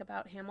like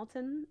about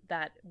Hamilton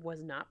that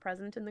was not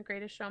present in The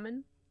Greatest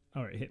Showman?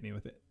 All right, hit me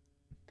with it.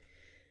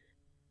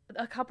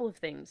 A couple of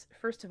things.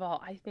 First of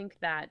all, I think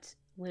that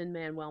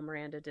Lin-Manuel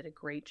Miranda did a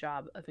great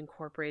job of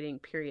incorporating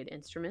period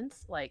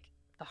instruments like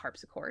the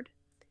harpsichord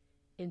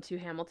into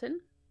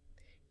Hamilton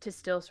to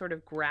still sort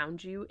of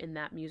ground you in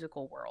that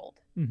musical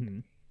world. Mm-hmm.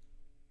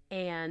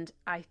 And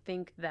I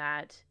think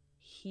that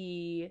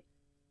he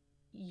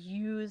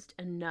used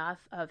enough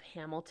of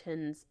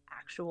Hamilton's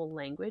actual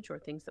language or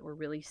things that were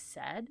really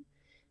said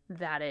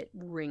that it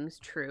rings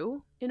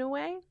true in a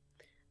way.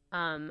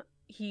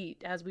 he,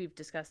 as we've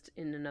discussed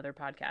in another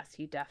podcast,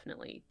 he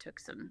definitely took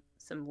some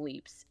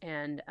leaps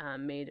and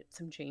made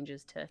some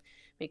changes to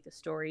make the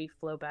story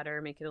flow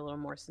better, make it a little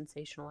more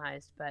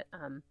sensationalized. But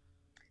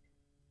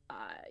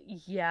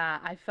yeah,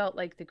 I felt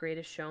like The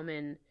Greatest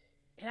Showman.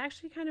 It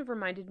actually kind of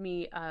reminded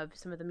me of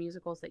some of the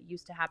musicals that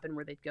used to happen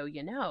where they'd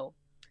go,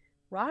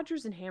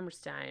 Rodgers and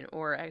Hammerstein,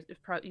 or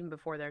probably even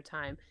before their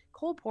time,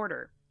 Cole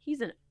Porter.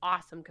 He's an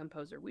awesome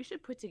composer. We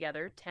should put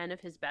together 10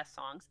 of his best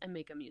songs and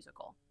make a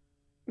musical.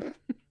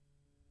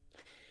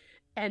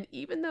 And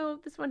even though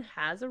this one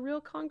has a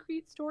real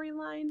concrete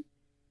storyline,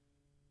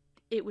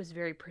 it was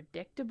very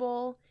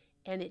predictable,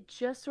 and it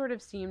just sort of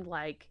seemed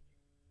like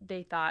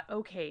they thought,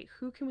 okay,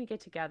 who can we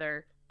get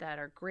together that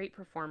are great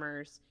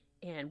performers,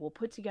 and we'll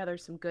put together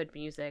some good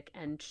music,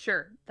 and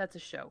sure, that's a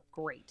show.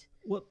 Great.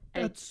 Well,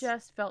 and it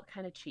just felt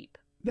kind of cheap.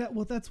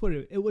 That's what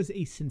it was,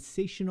 a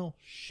sensational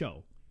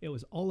show. It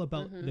was all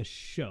about the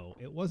show.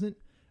 It wasn't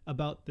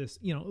about this,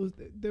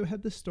 they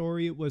had the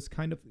story. It was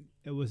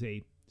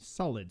a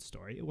solid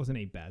story. It wasn't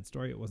a bad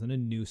story. It wasn't a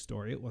new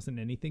story. It wasn't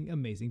anything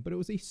amazing, but it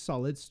was a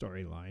solid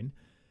storyline.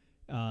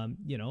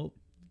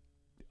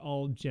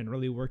 All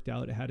generally worked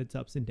out. It had its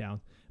ups and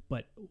downs,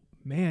 but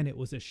man, it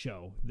was a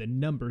show. The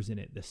numbers in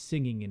it, the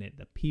singing in it,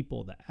 the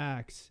people, the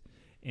acts.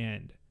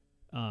 And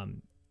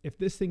if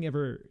this thing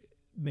ever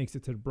makes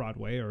it to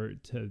Broadway or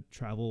to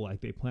travel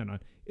like they plan on,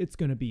 it's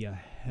going to be a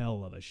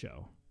hell of a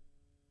show.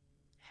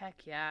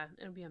 Heck yeah.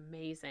 It'll be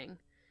amazing.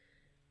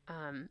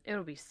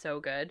 It'll be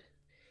so good.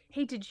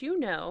 Hey, did you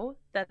know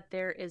that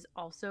there is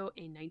also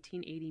a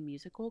 1980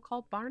 musical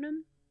called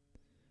Barnum?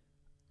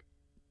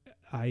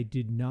 I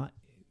did not.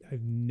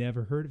 I've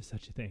never heard of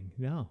such a thing.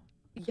 No.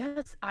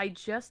 Yes, I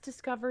just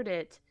discovered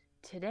it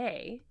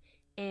today,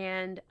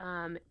 and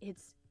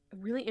it's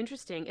really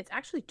interesting. It's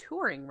actually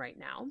touring right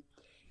now.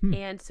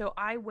 And so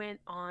I went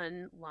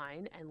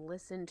online and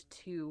listened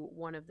to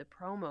one of the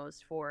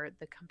promos for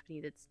the company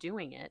that's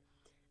doing it.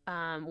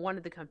 One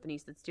of the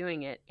companies that's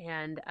doing it,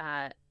 and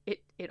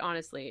it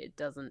honestly it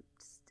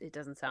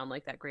doesn't sound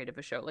like that great of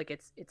a show. Like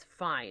it's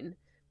fine,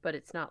 but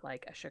it's not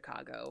like a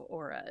Chicago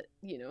or a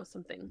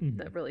something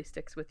that really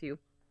sticks with you.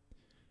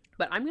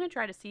 But I'm gonna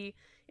try to see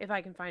if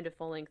I can find a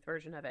full-length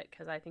version of it,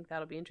 because I think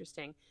that'll be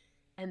interesting.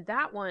 And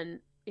that one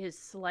is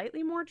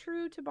slightly more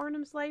true to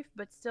Barnum's life,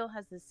 but still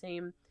has the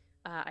same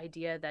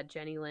idea that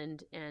Jenny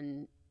Lind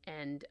and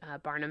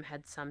Barnum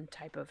had some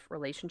type of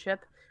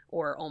relationship,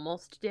 or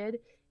almost did,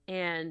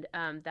 and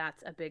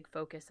that's a big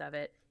focus of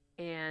it.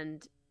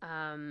 And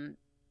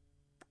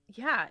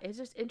yeah, it's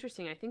just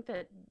interesting. I think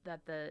that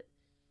the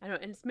I don't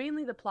know, and it's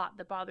mainly the plot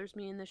that bothers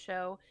me in the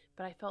show,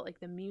 but I felt like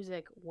the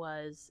music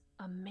was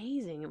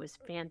amazing. It was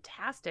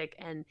fantastic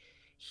and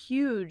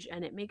huge,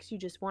 and it makes you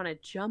just want to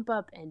jump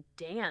up and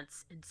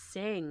dance and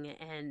sing,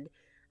 and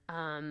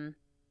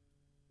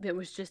it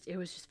was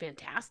just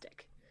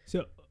fantastic.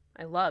 So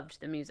I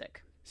loved the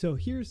music. So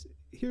here's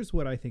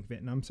what I think of it,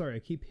 and I'm sorry I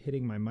keep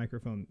hitting my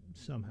microphone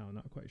somehow,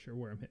 not quite sure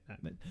where I'm hitting that,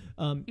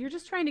 but you're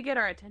just trying to get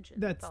our attention.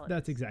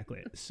 That's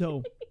exactly it.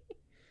 So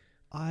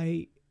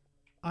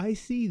I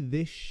see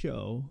this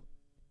show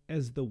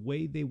as the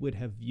way they would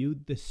have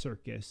viewed the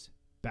circus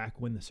back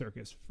when the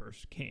circus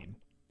first came,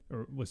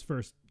 or was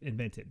first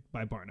invented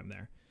by Barnum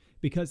there,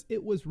 because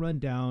it was run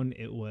down.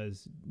 It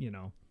was,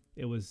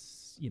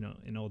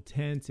 in old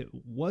tents. It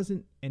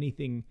wasn't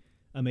anything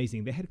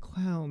amazing. They had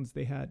clowns.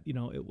 They had,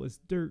 it was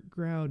dirt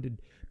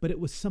ground, but it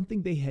was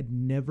something they had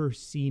never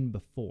seen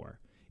before.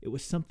 It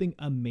was something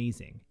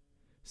amazing.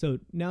 So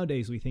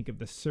nowadays we think of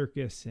the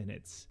circus and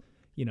it's,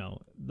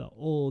 the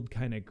old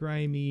kind of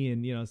grimy,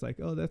 and, it's like,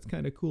 oh, that's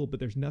kind of cool, but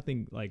there's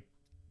nothing like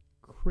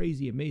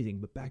crazy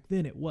amazing. But back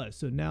then it was.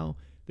 So now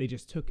they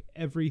just took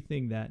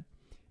everything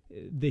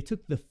they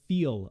took the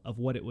feel of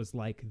what it was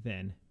like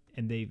then,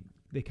 and they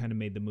kind of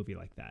made the movie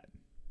like that.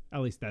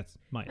 At least that's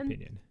my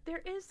opinion.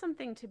 There is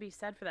something to be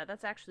said for that.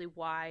 That's actually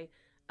why,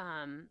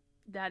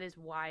 that is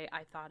why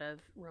I thought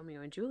of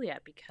Romeo and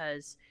Juliet,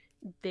 because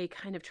they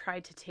kind of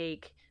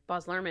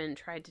Baz Luhrmann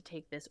tried to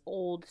take this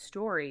old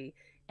story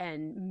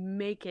and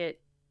make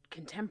it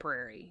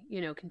contemporary,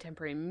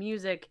 contemporary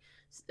music,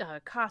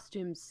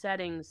 costumes,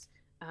 settings,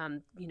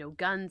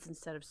 guns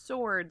instead of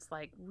swords,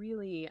 like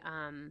really,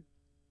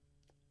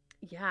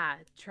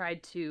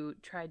 tried to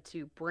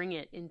bring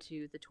it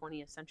into the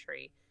 20th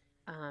century.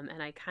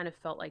 And I kind of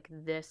felt like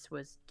this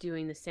was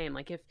doing the same.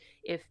 Like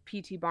if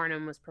P.T.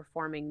 Barnum was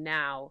performing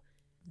now,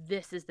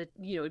 this is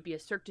it'd be a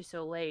Cirque du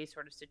Soleil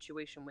sort of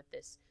situation with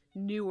this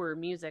newer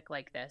music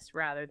like this,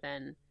 rather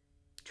than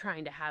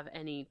trying to have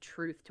any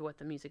truth to what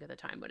the music of the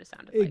time would have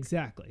sounded like.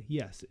 Exactly.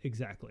 Yes,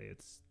 exactly.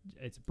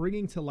 It's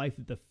bringing to life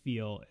the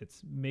feel.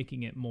 It's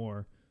making it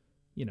more,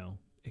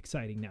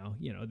 exciting now.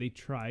 They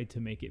tried to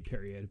make it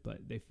period, but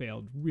they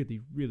failed really,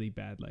 really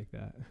bad like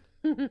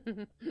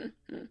that.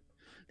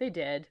 They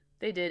did.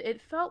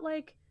 It felt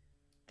like,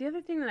 the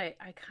other thing that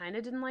I kind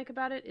of didn't like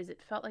about it is it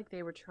felt like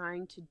they were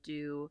trying to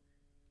do,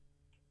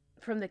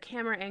 from the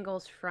camera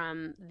angles,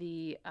 from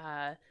the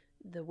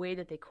way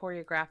that they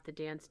choreographed the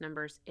dance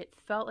numbers, it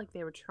felt like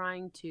they were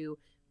trying to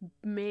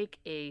make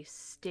a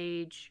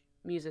stage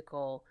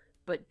musical,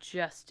 but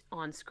just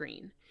on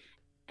screen.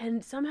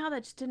 And somehow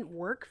that just didn't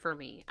work for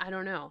me. I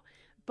don't know.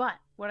 But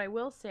what I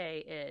will say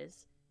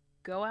is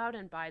go out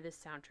and buy this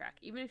soundtrack.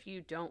 Even if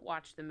you don't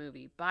watch the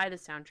movie, buy the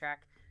soundtrack.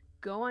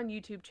 Go on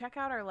YouTube, check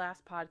out our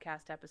last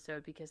podcast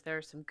episode because there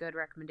are some good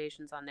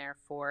recommendations on there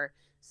for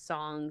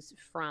songs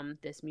from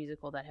this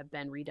musical that have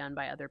been redone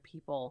by other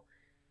people.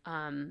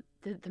 The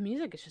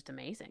music is just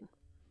amazing.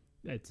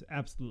 It's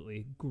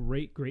absolutely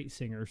great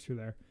singers through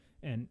there.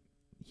 And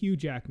Hugh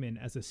Jackman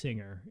as a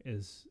singer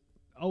is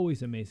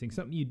always amazing.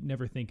 Something you'd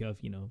never think of,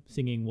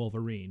 singing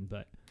Wolverine,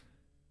 but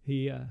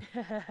he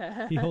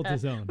holds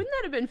his own. Wouldn't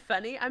that have been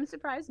funny? I'm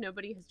surprised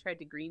nobody has tried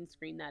to green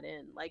screen that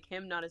in. Like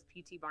him not as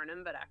P.T.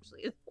 Barnum, but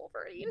actually as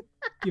Wolverine.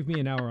 Give me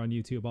an hour on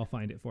YouTube. I'll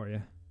find it for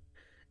you.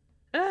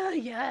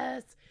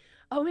 Yes.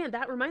 Oh man,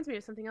 that reminds me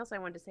of something else I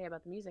wanted to say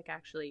about the music,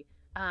 actually.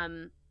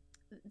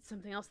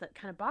 Something else that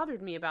kind of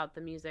bothered me about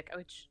the music,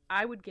 which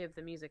I would give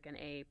the music an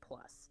A+.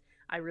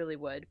 I really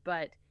would.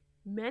 But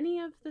many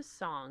of the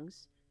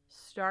songs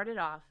started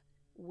off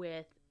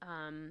with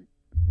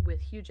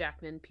Hugh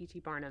Jackman, P.T.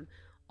 Barnum,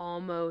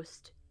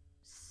 almost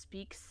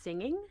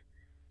singing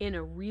in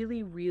a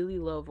really, really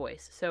low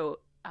voice. So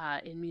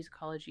in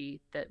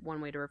musicology, that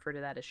one way to refer to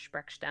that is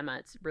Sprechstimme.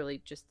 It's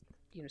really just,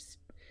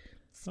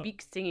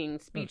 speech singing.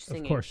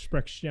 Of course,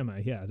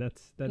 Sprechstimme. Yeah,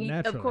 that's that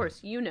natural. Of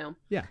course,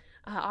 Yeah.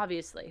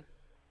 Obviously.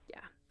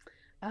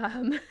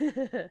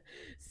 Yeah.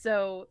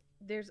 So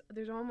there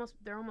are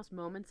almost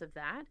moments of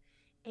that.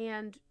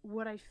 And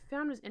what I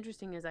found was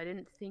interesting is I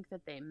didn't think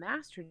that they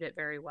mastered it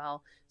very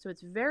well. So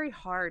it's very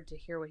hard to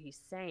hear what he's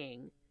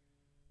saying.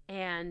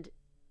 And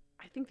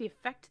I think the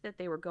effect that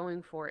they were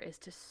going for is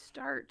to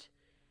start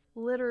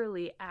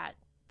literally at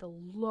the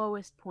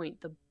lowest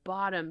point, the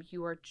bottom.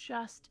 You are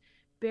just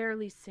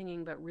barely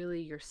singing, but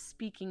really you're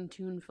speaking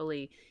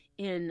tunefully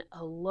in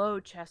a low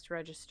chest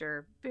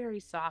register, very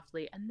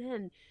softly. And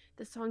then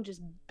the song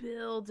just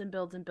builds and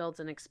builds and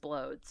builds and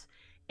explodes.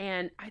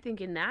 And I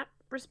think in that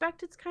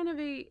respect, it's kind of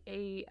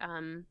a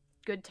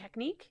good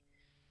technique,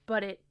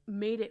 but it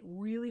made it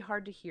really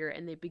hard to hear.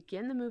 And they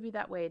begin the movie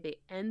that way, they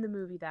end the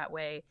movie that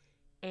way,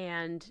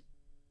 and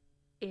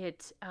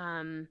it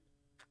I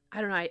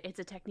don't know, it's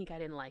a technique I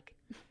didn't like.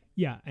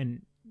 Yeah,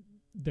 and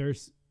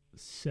there's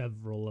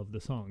several of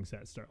the songs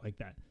that start like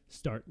that.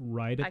 Start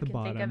right at the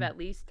bottom. I can think of at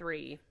least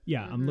 3.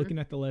 Yeah, I'm looking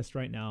at the list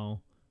right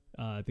now.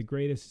 The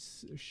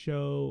Greatest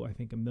Show, I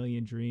think A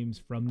Million Dreams,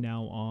 From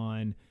Now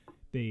On.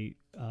 They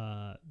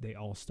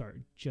all start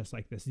just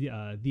like this.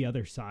 The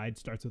Other Side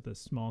starts with a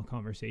small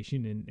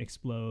conversation and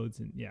explodes,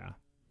 and yeah.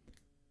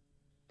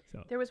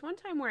 So there was one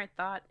time where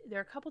there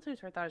are a couple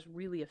times where I thought it was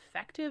really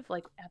effective,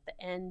 like at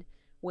the end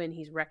when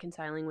he's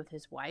reconciling with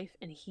his wife,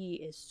 and he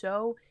is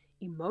so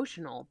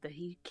emotional that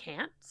he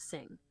can't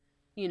sing.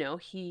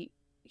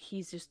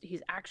 He's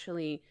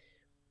actually.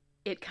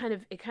 It kind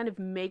of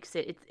makes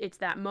it's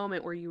that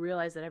moment where you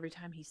realize that every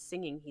time he's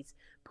singing, he's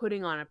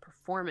putting on a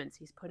performance,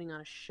 he's putting on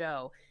a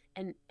show.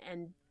 And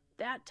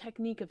that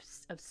technique of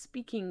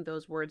speaking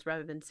those words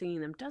rather than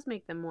singing them does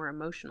make them more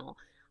emotional.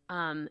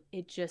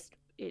 It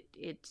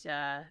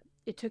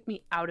took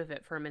me out of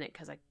it for a minute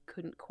because I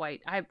couldn't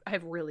quite. I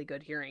have really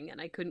good hearing,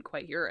 and I couldn't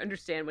quite hear or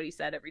understand what he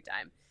said every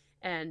time.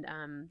 And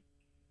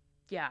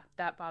yeah,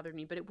 that bothered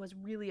me. But it was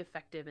really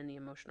effective in the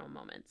emotional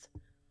moments.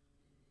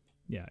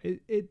 Yeah,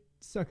 it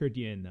suckered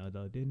you in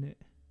though, didn't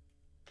it?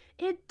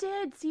 It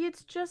did. See,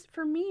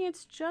 for me,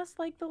 it's just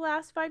like the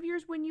last 5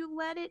 years. When you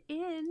let it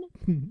in,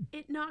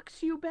 it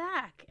knocks you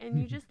back, and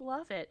you just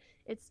love it.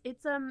 It's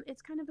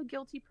kind of a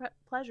guilty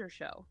pleasure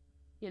show,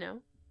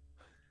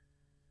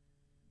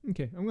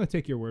 Okay, I'm gonna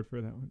take your word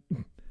for that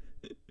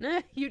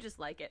one. You just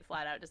like it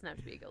flat out. It doesn't have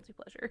to be a guilty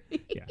pleasure.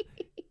 Yeah,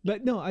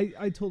 but no, I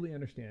totally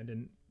understand.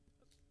 And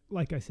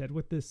like I said,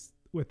 with this,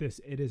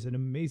 it is an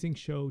amazing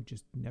show.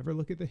 Just never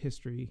look at the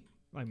history.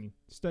 I mean,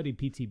 study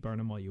P.T.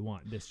 Barnum all you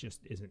want. This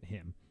just isn't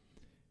him.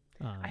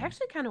 I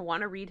actually kind of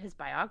want to read his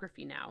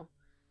biography now.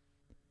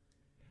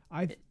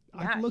 I've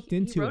looked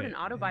into it. He wrote an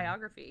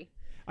autobiography.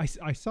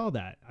 I saw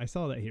that. I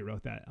saw that he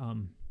wrote that.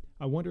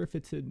 I wonder if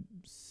it's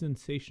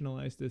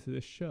sensationalized as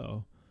this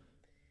show.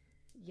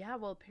 Yeah,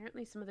 well,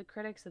 apparently some of the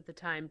critics at the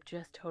time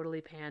just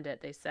totally panned it.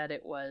 They said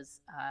it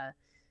was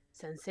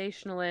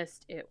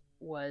sensationalist. It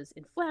was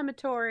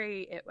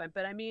inflammatory.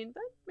 But I mean,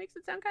 that makes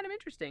it sound kind of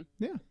interesting.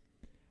 Yeah.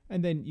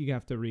 And then you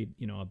have to read,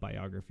 a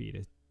biography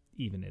to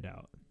even it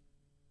out.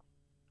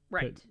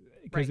 Right.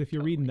 Because if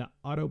you're reading the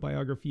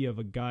autobiography of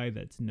a guy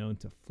that's known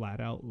to flat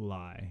out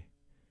lie,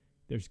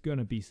 there's going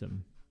to be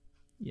some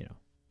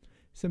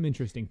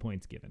interesting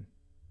points given.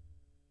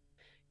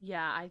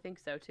 Yeah, I think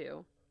so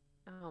too.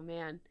 Oh,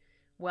 man.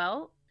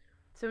 Well,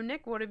 so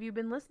Nick, what have you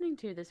been listening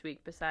to this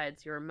week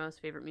besides your most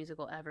favorite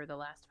musical ever the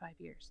last 5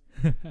 years?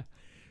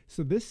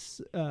 So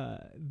this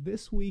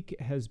week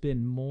has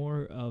been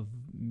more of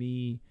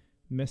me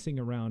messing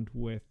around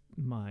with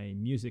my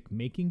music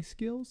making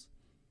skills.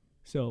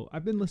 So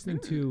I've been listening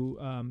to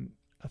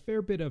a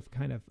fair bit of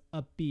kind of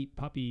upbeat,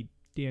 poppy,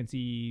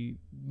 dancey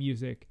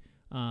music.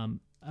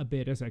 a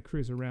bit as I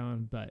cruise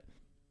around, but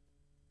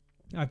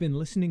I've been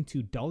listening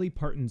to Dolly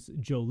Parton's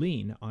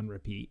Jolene on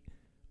repeat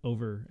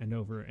over and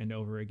over and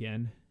over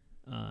again.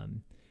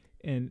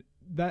 And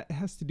that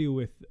has to do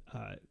with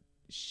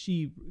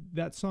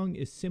that song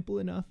is simple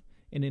enough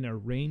and in a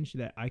range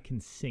that I can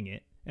sing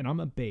it. And I'm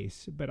a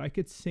bass, but I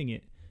could sing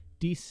it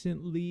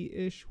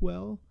decently-ish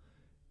well,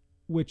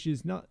 which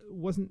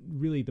wasn't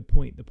really the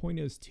point. The point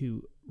is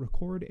to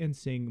record and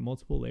sing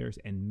multiple layers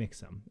and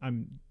mix them.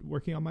 I'm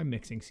working on my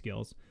mixing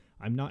skills.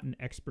 I'm not an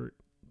expert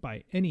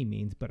by any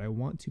means, but I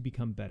want to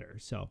become better.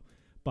 So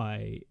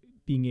by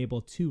being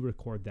able to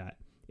record that,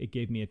 it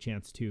gave me a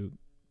chance to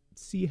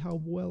see how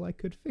well I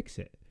could fix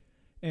it.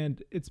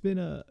 And it's been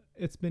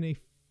a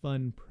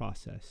fun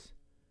process.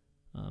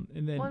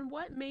 And then, well, and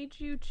what made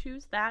you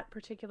choose that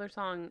particular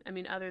song? I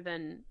mean, other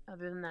than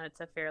that,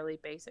 it's a fairly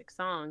basic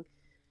song.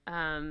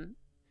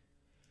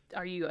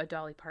 Are you a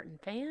Dolly Parton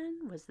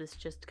fan? Was this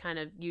just kind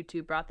of you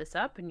two brought this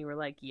up and you were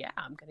like, yeah,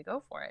 I'm gonna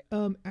go for it?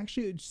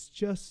 Actually, it's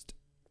just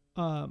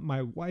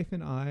my wife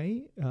and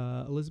I,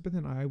 Elizabeth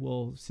and I,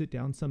 will sit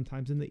down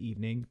sometimes in the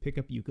evening, pick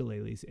up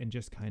ukuleles, and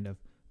just kind of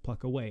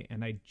pluck away.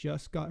 And I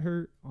just got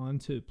her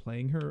onto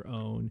playing her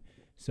own,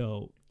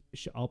 so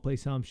I'll play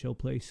some, she'll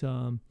play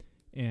some,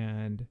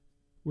 and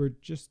we're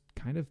just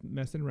kind of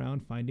messing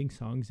around, finding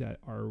songs that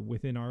are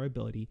within our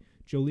ability.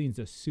 Jolene's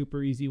a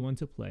super easy one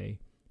to play,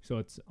 so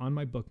it's on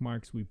my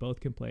bookmarks. We both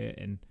can play it,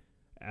 and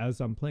as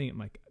I'm playing it, I'm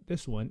like,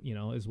 this one,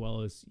 as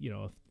well as,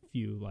 a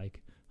few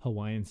like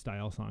Hawaiian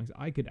style songs,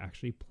 I could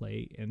actually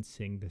play and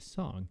sing this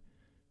song.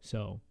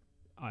 So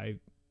I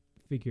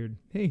figured,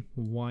 hey,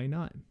 why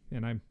not?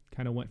 And I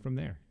kind of went from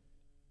there.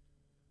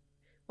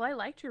 Well, I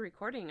liked your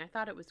recording. I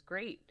thought it was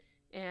great.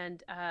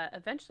 And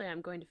eventually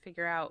I'm going to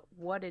figure out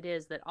what it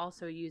is that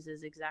also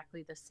uses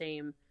exactly the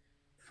same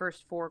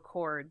first four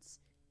chords.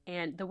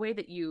 And the way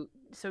that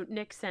so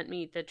Nick sent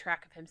me the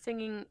track of him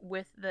singing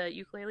with the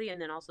ukulele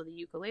and then also the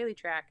ukulele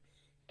track.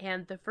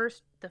 And the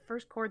first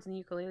chords in the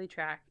ukulele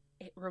track,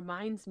 it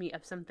reminds me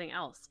of something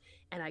else.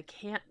 And I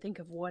can't think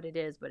of what it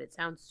is, but it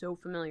sounds so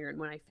familiar. And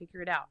when I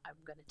figure it out, I'm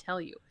going to tell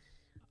you.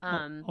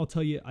 I'll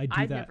tell you,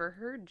 I've never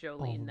heard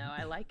Jolene, though.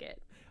 I like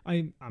it.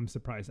 I'm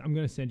surprised. I'm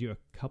going to send you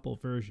a couple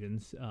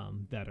versions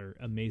that are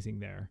amazing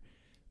there.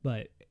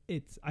 But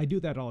I do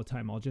that all the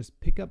time. I'll just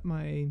pick up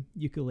my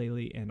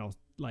ukulele and I'll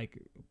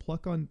like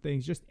pluck on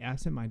things just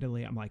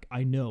absentmindedly. I'm like,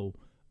 I know,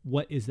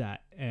 what is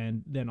that?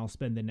 And then I'll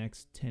spend the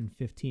next 10,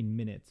 15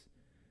 minutes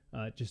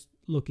just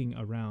looking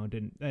around.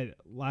 And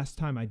last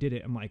time I did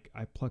it, I'm like,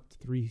 I plucked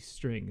 3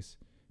 strings.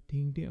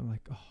 Ding, ding. I'm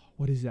like, oh,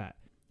 what is that?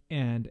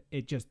 And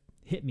it just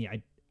hit me.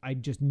 I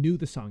just knew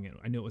the song.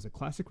 I knew it was a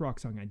classic rock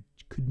song. I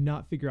could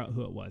not figure out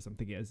who it was. I'm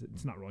thinking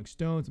it's not Rolling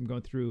Stones. I'm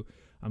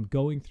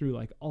going through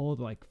like all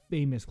the like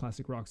famous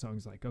classic rock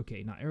songs. Like,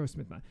 okay, not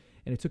Aerosmith, not.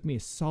 And it took me a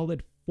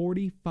solid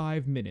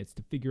 45 minutes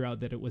to figure out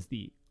that it was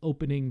the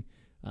opening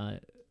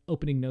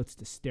notes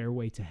to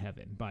 "Stairway to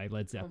Heaven" by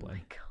Led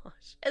Zeppelin. Oh my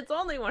gosh, it's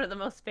only one of the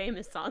most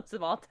famous songs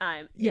of all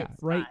time. Yeah,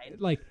 it's right. Fine.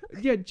 Like,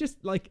 yeah,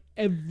 just like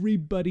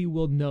everybody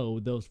will know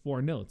those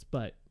 4 notes,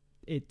 but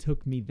it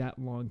took me that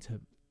long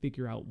to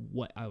figure out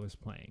what I was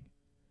playing.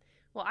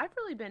 Well, I've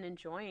really been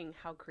enjoying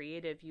how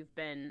creative you've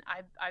been.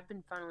 I've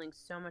been funneling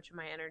so much of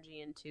my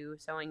energy into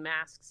sewing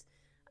masks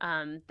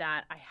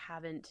that I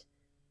haven't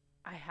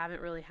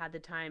really had the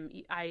time.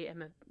 I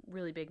am a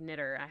really big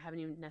knitter. I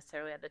haven't even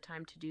necessarily had the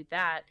time to do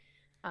that.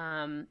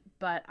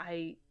 But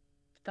I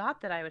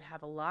thought that I would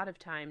have a lot of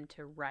time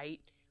to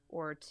write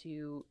or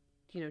to,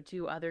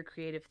 do other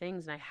creative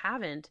things, and I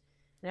haven't.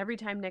 And every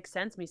time Nick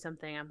sends me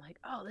something, I'm like,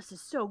 oh, this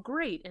is so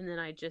great. And then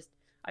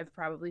I've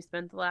probably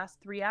spent the last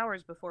 3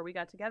 hours before we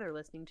got together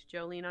listening to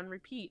Jolene on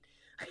repeat.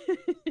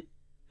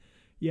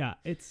 Yeah,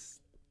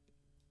 it's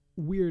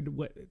weird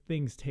what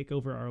things take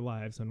over our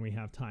lives when we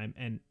have time.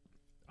 And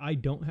I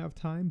don't have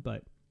time,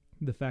 but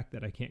the fact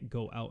that I can't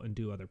go out and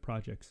do other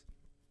projects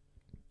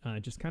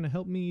just kind of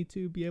helped me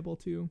to be able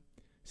to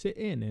sit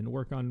in and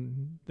work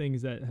on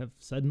things that have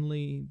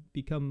suddenly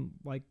become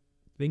like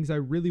things I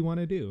really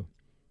want to do.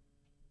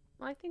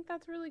 Well, I think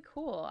that's really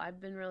cool.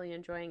 I've been really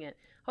enjoying it.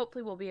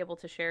 Hopefully we'll be able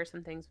to share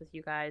some things with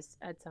you guys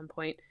at some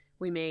point.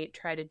 We may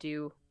try to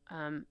do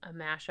a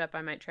mashup.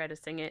 I might try to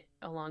sing it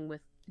along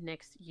with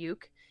Nick's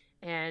uke,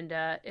 and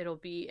it'll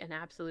be an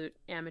absolute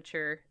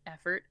amateur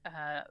effort,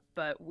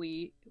 but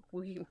we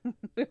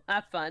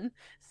have fun,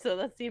 so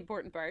that's the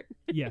important part.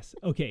 Yes.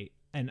 Okay.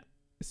 And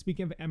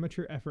speaking of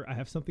amateur effort, I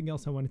have something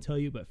else I want to tell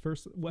you, but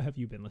first, what have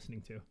you been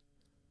listening to?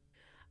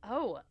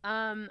 Oh,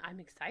 I'm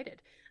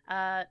excited.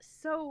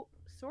 So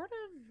sort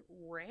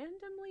of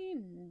randomly,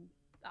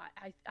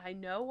 I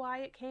know why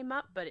it came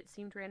up, but it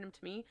seemed random to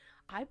me.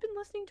 I've been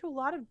listening to a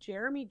lot of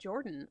Jeremy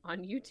Jordan on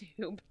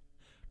YouTube.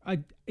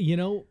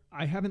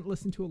 I haven't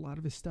listened to a lot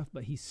of his stuff,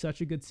 but he's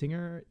such a good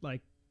singer.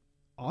 Like,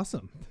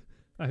 awesome.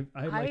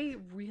 I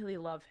really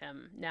love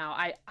him. Now,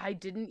 I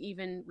didn't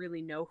even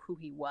really know who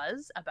he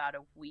was about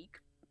a week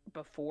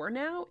before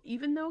now,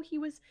 even though he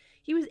was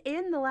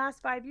in the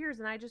last 5 years,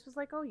 and I just was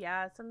like, oh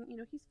yeah,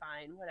 he's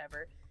fine,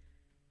 whatever.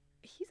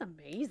 He's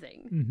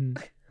amazing. Mm-hmm.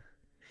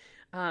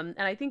 And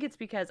I think it's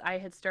because I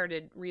had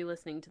started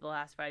re-listening to the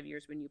last 5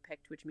 years when you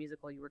picked which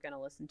musical you were going to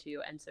listen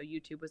to, and so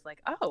YouTube was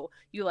like, "Oh,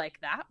 you like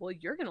that? Well,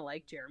 you're going to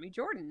like Jeremy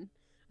Jordan."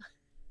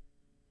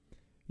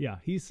 Yeah,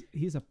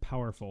 he's a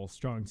powerful,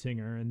 strong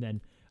singer, and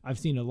then I've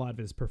seen a lot of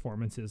his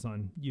performances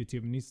on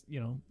YouTube, and he's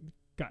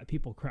got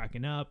people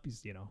cracking up.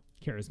 He's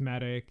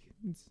charismatic.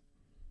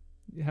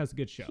 It has a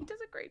good show. He does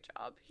a great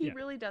job. He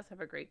really does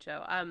have a great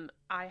show.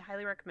 I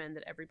highly recommend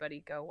that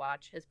everybody go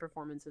watch his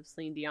performance of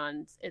Celine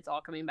Dion's "It's All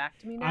Coming Back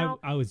to Me Now."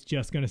 I was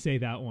just gonna say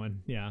that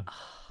one. Yeah.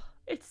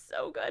 It's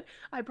so good.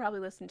 I probably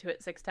listened to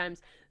it 6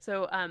 times.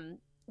 So,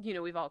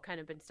 we've all kind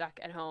of been stuck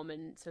at home,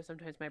 and so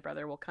sometimes my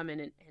brother will come in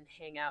and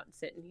hang out and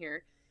sit in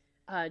here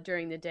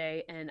during the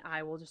day, and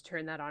I will just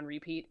turn that on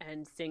repeat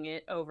and sing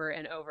it over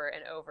and over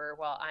and over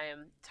while I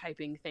am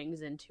typing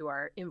things into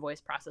our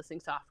invoice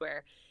processing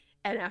software.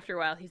 And after a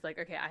while, he's like,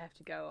 "Okay, I have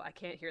to go. I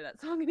can't hear that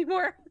song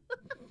anymore."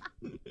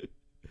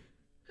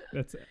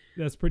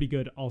 That's pretty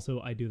good. Also,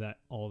 I do that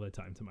all the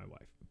time to my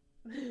wife.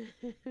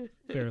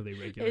 Fairly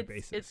regular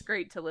basis. It's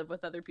great to live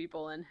with other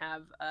people and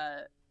have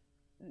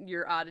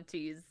your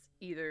oddities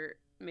either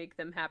make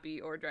them happy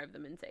or drive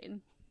them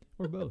insane.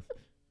 Or both.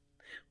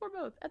 Or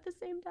both at the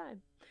same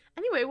time.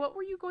 Anyway, what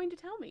were you going to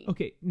tell me?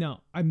 Okay,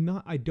 no, I'm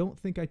not. I don't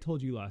think I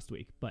told you last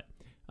week, but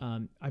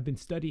I've been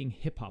studying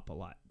hip hop a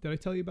lot. Did I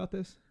tell you about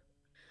this?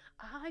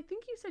 I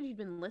think you said you'd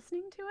been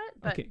listening to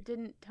it, but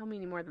didn't tell me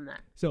any more than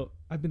that. So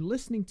I've been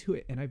listening to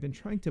it, and I've been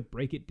trying to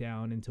break it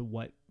down into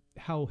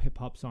how hip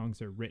hop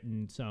songs are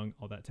written, sung,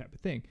 all that type of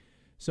thing.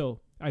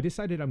 So I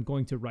decided I'm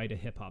going to write a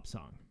hip hop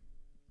song.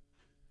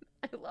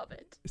 I love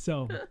it.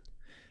 So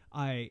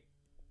I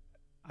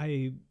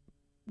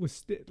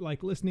was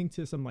listening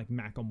to some like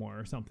Macklemore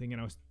or something,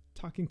 and I was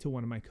talking to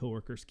one of my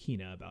coworkers,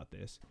 Keena, about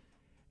this.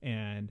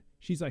 And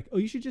she's like, "Oh,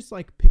 you should just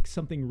like pick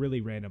something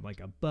really random, like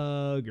a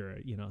bug or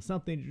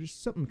something,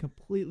 just something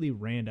completely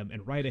random,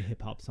 and write a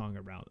hip hop song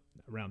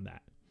around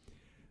that."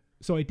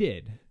 So I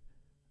did.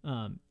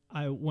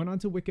 I went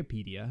onto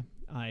Wikipedia.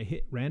 I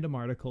hit random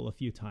article a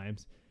few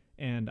times,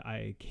 and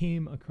I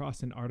came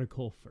across an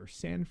article for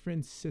San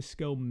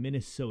Francisco,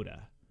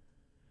 Minnesota,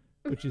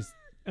 which is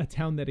a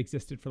town that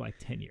existed for like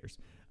 10 years.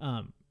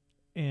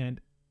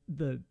 And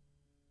the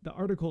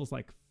article is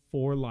like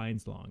 4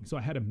 lines long, so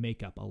I had to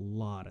make up a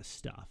lot of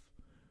stuff,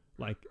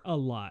 like a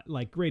lot,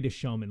 like Greatest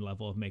Showman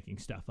level of making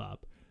stuff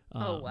up.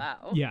 Oh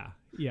wow!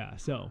 Yeah.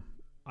 So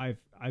I've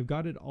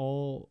got it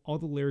all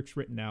the lyrics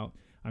written out.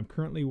 I'm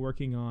currently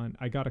working on.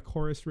 I got a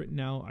chorus written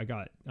out. I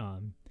got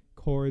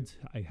chords.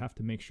 I have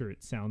to make sure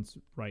it sounds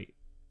right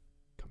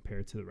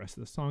compared to the rest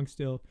of the song.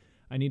 Still,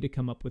 I need to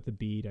come up with a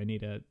beat. I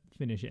need to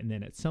finish it, and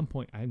then at some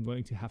point, I'm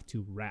going to have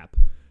to rap,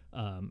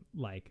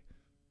 like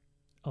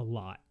a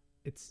lot.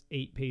 It's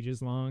 8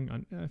 pages long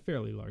on a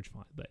fairly large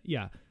font, but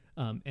yeah.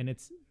 And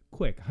it's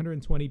quick,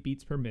 120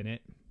 beats per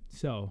minute.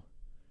 So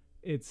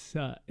it's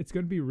going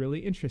to be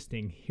really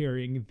interesting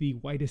hearing the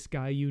whitest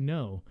guy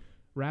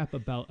rap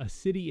about a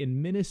city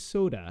in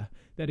Minnesota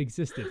that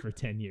existed for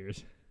 10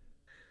 years.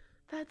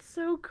 That's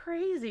so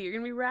crazy. You're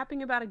going to be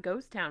rapping about a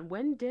ghost town.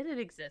 When did it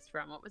exist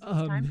from? What was its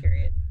time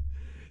period?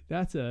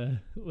 Let's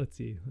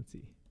see.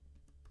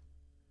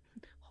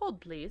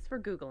 Hold, please, for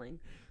Googling.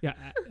 Yeah,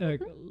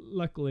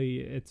 luckily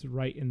it's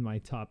right in my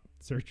top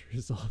search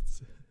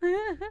results.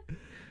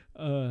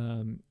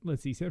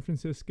 Let's see. San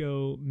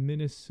Francisco,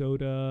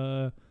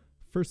 Minnesota,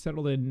 first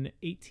settled in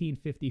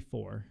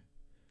 1854.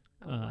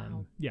 Oh,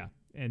 wow. Yeah,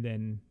 and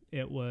then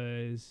it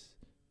was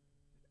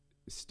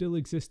still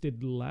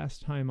existed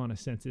last time on a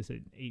census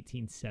in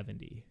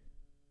 1870.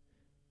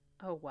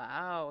 Oh,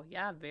 wow.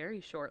 Yeah,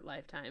 very short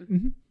lifetime.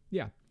 Mm-hmm.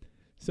 Yeah.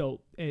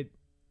 So it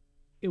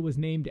was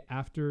named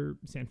after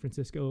San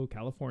Francisco,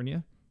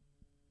 California.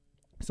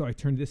 So I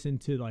turned this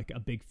into like a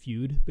big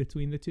feud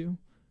between the two.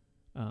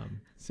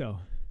 So.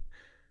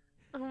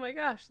 Oh my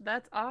gosh,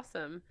 that's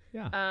awesome.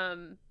 Yeah.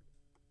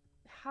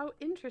 How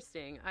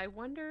interesting. I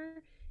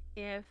wonder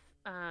if,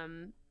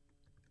 hang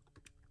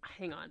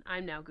on,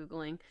 I'm now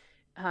Googling.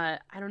 I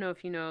don't know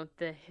if you know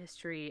the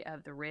history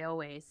of the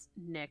railways,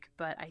 Nick,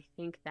 but I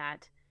think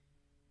that,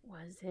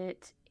 was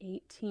it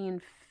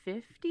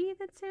 1850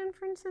 that San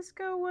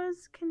Francisco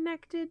was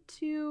connected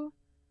to?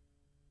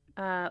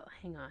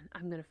 Hang on,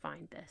 I'm going to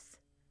find this.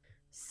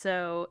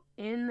 So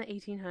in the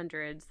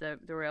 1800s,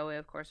 the railway,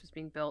 of course, was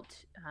being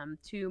built.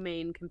 2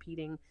 main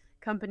competing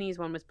companies.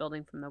 One was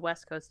building from the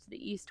west coast to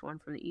the east, one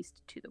from the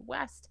east to the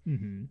west.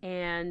 Mm-hmm.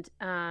 And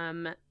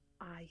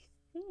I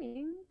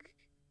think...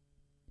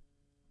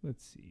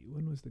 Let's see.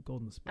 When was the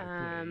Golden Spike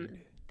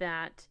laid?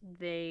 That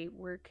they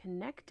were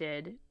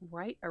connected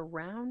right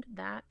around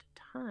that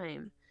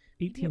time.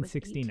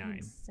 1869.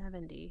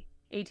 1870.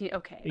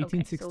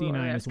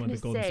 1869 is when the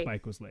Golden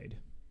Spike was laid.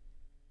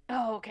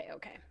 Oh, okay.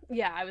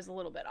 Yeah, I was a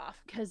little bit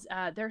off because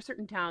there are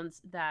certain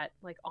towns that,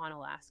 like on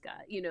Alaska,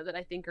 that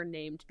I think are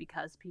named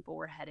because people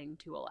were heading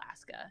to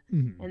Alaska,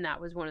 mm-hmm. and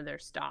that was one of their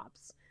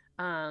stops.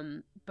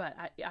 But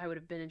I would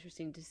have been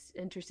interested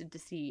to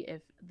see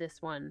if this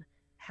one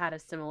had a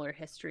similar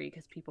history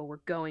because people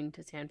were going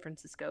to San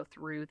Francisco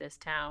through this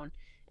town.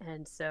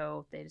 And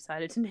so they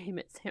decided to name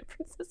it San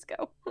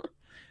Francisco.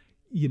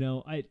 You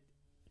know,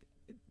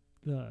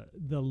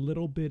 the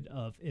little bit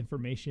of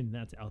information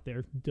that's out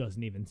there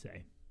doesn't even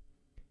say.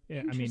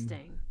 Yeah, Interesting.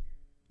 I mean,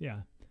 yeah.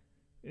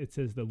 It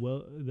says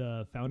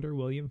the founder,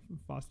 William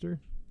Foster,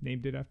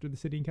 named it after the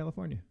city in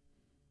California.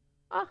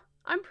 Oh,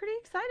 I'm pretty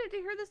excited to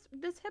hear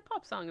this hip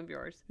hop song of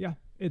yours. Yeah,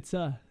 it's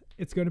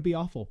going to be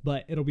awful,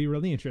 but it'll be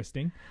really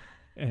interesting,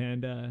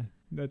 and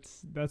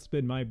that's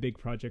been my big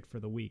project for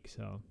the week.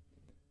 So,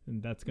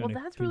 and that's going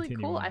to that's really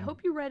cool. On. I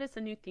hope you write us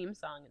a new theme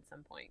song at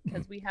some point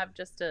because we have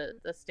just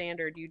the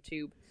standard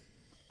YouTube.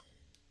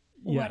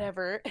 Yeah.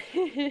 Whatever.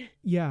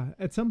 Yeah,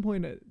 at some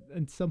point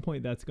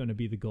that's going to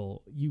be the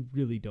goal. You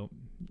really don't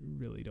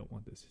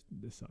want this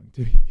song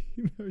to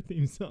be our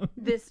theme song.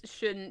 This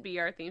shouldn't be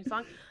our theme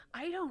song.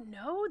 I don't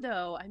know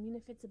though. I mean,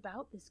 if it's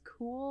about this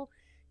cool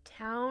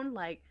town,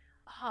 like,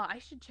 I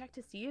should check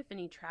to see if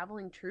any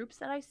traveling troops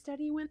that I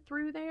study went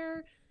through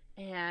there,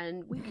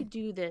 and we could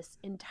do this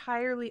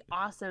entirely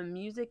awesome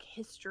music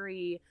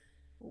history.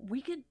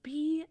 We could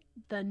be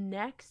the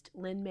next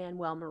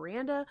Lin-Manuel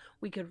Miranda.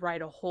 We could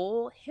write a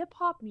whole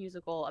hip-hop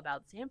musical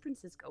about San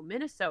Francisco,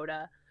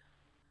 Minnesota.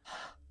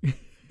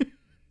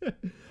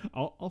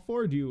 I'll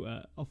forward you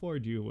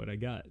what I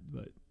got,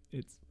 but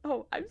it's...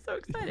 Oh, I'm so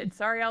excited.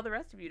 Sorry all the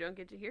rest of you don't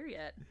get to hear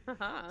yet.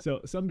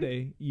 So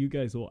someday you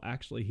guys will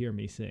actually hear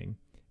me sing,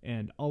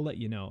 and I'll let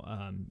you know.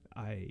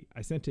 I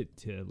sent it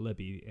to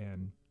Libby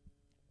and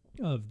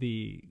of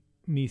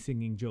me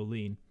singing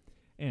Jolene.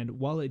 And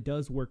while it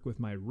does work with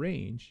my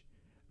range,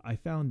 I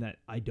found that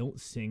I don't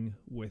sing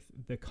with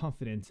the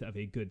confidence of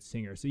a good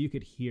singer. So you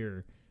could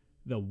hear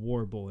the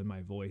warble in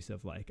my voice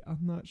of like,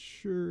 I'm not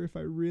sure if I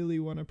really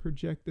want to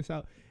project this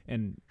out.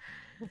 And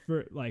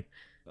for like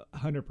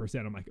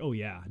 100%, I'm like, oh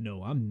yeah,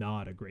 no, I'm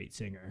not a great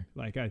singer.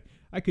 Like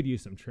I could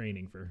use some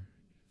training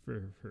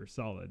for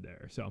solid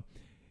there. So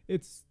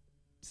it's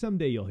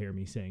someday you'll hear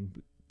me sing,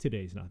 but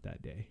today's not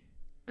that day.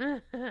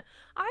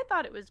 I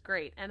thought it was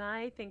great, and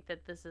I think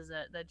that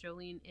that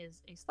Jolene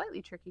is a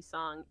slightly tricky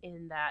song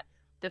in that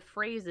the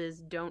phrases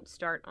don't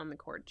start on the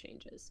chord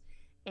changes,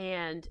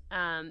 and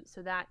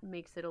so that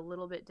makes it a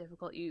little bit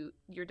difficult.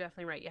 You're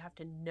definitely right. You have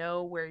to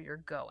know where you're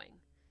going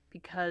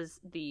because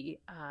the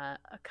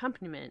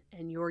accompaniment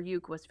and your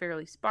uke was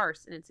fairly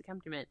sparse in its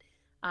accompaniment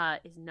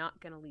is not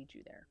going to lead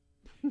you there.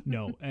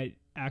 No,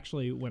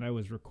 actually, when I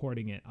was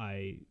recording it,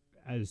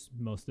 as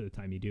most of the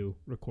time you do,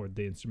 record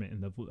the instrument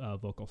and the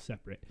vocal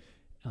separate.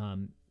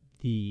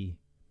 The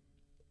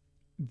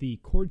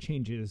chord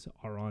changes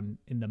are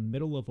in the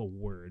middle of a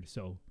word.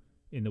 So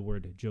in the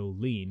word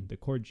Jolene, the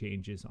chord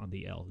change is on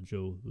the L.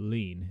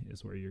 Jolene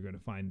is where you're going to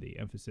find the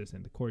emphasis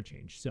and the chord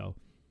change. So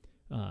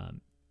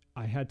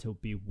I had to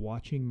be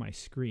watching my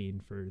screen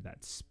for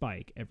that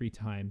spike every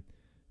time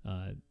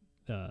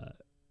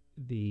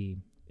the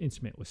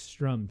instrument was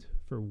strummed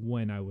for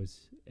when I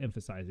was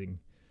emphasizing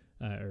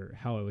or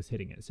how I was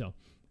hitting it. So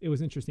it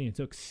was interesting. It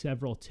took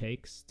several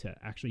takes to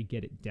actually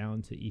get it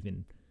down to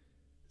even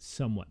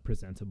somewhat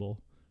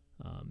presentable.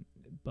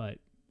 But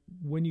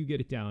when you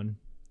get it down,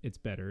 it's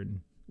better.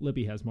 And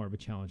Libby has more of a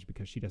challenge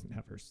because she doesn't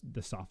have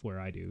the software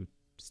I do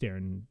stare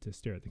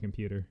at the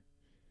computer.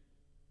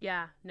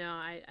 Yeah,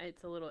 no,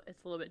 it's a little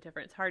bit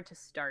different. It's hard to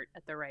start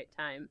at the right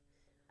time,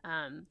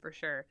 for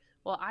sure.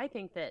 Well, I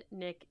think that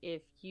Nick,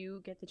 if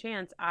you get the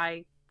chance,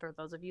 for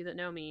those of you that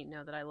know me,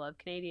 know that I love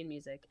Canadian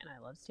music and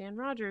I love Stan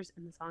Rogers,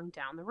 and the song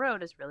Down the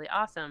Road is really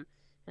awesome.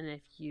 And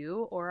if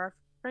you or our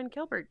friend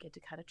Gilbert get to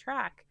cut a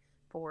track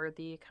for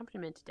the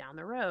accompaniment to Down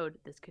the Road,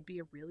 this could be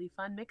a really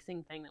fun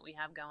mixing thing that we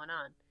have going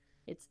on.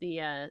 It's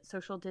the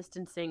social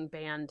distancing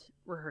band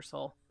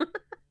rehearsal.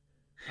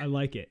 I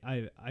like it.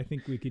 I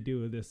think we could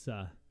do this.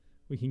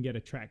 We can get a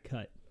track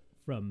cut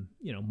from,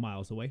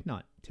 miles away,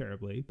 not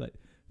terribly, but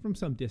from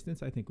some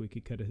distance. I think we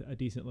could cut a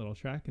decent little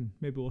track, and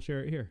maybe we'll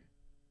share it here.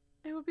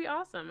 It would be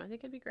awesome. I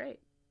think it'd be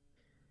great.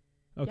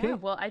 Okay. Yeah,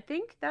 well, I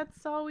think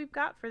that's all we've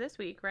got for this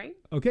week, right?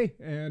 Okay,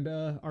 and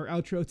our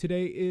outro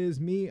today is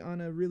me on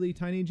a really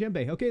tiny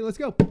djembe. Okay, let's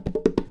go.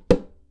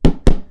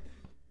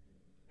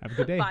 Have a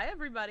good day. Bye,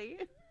 everybody.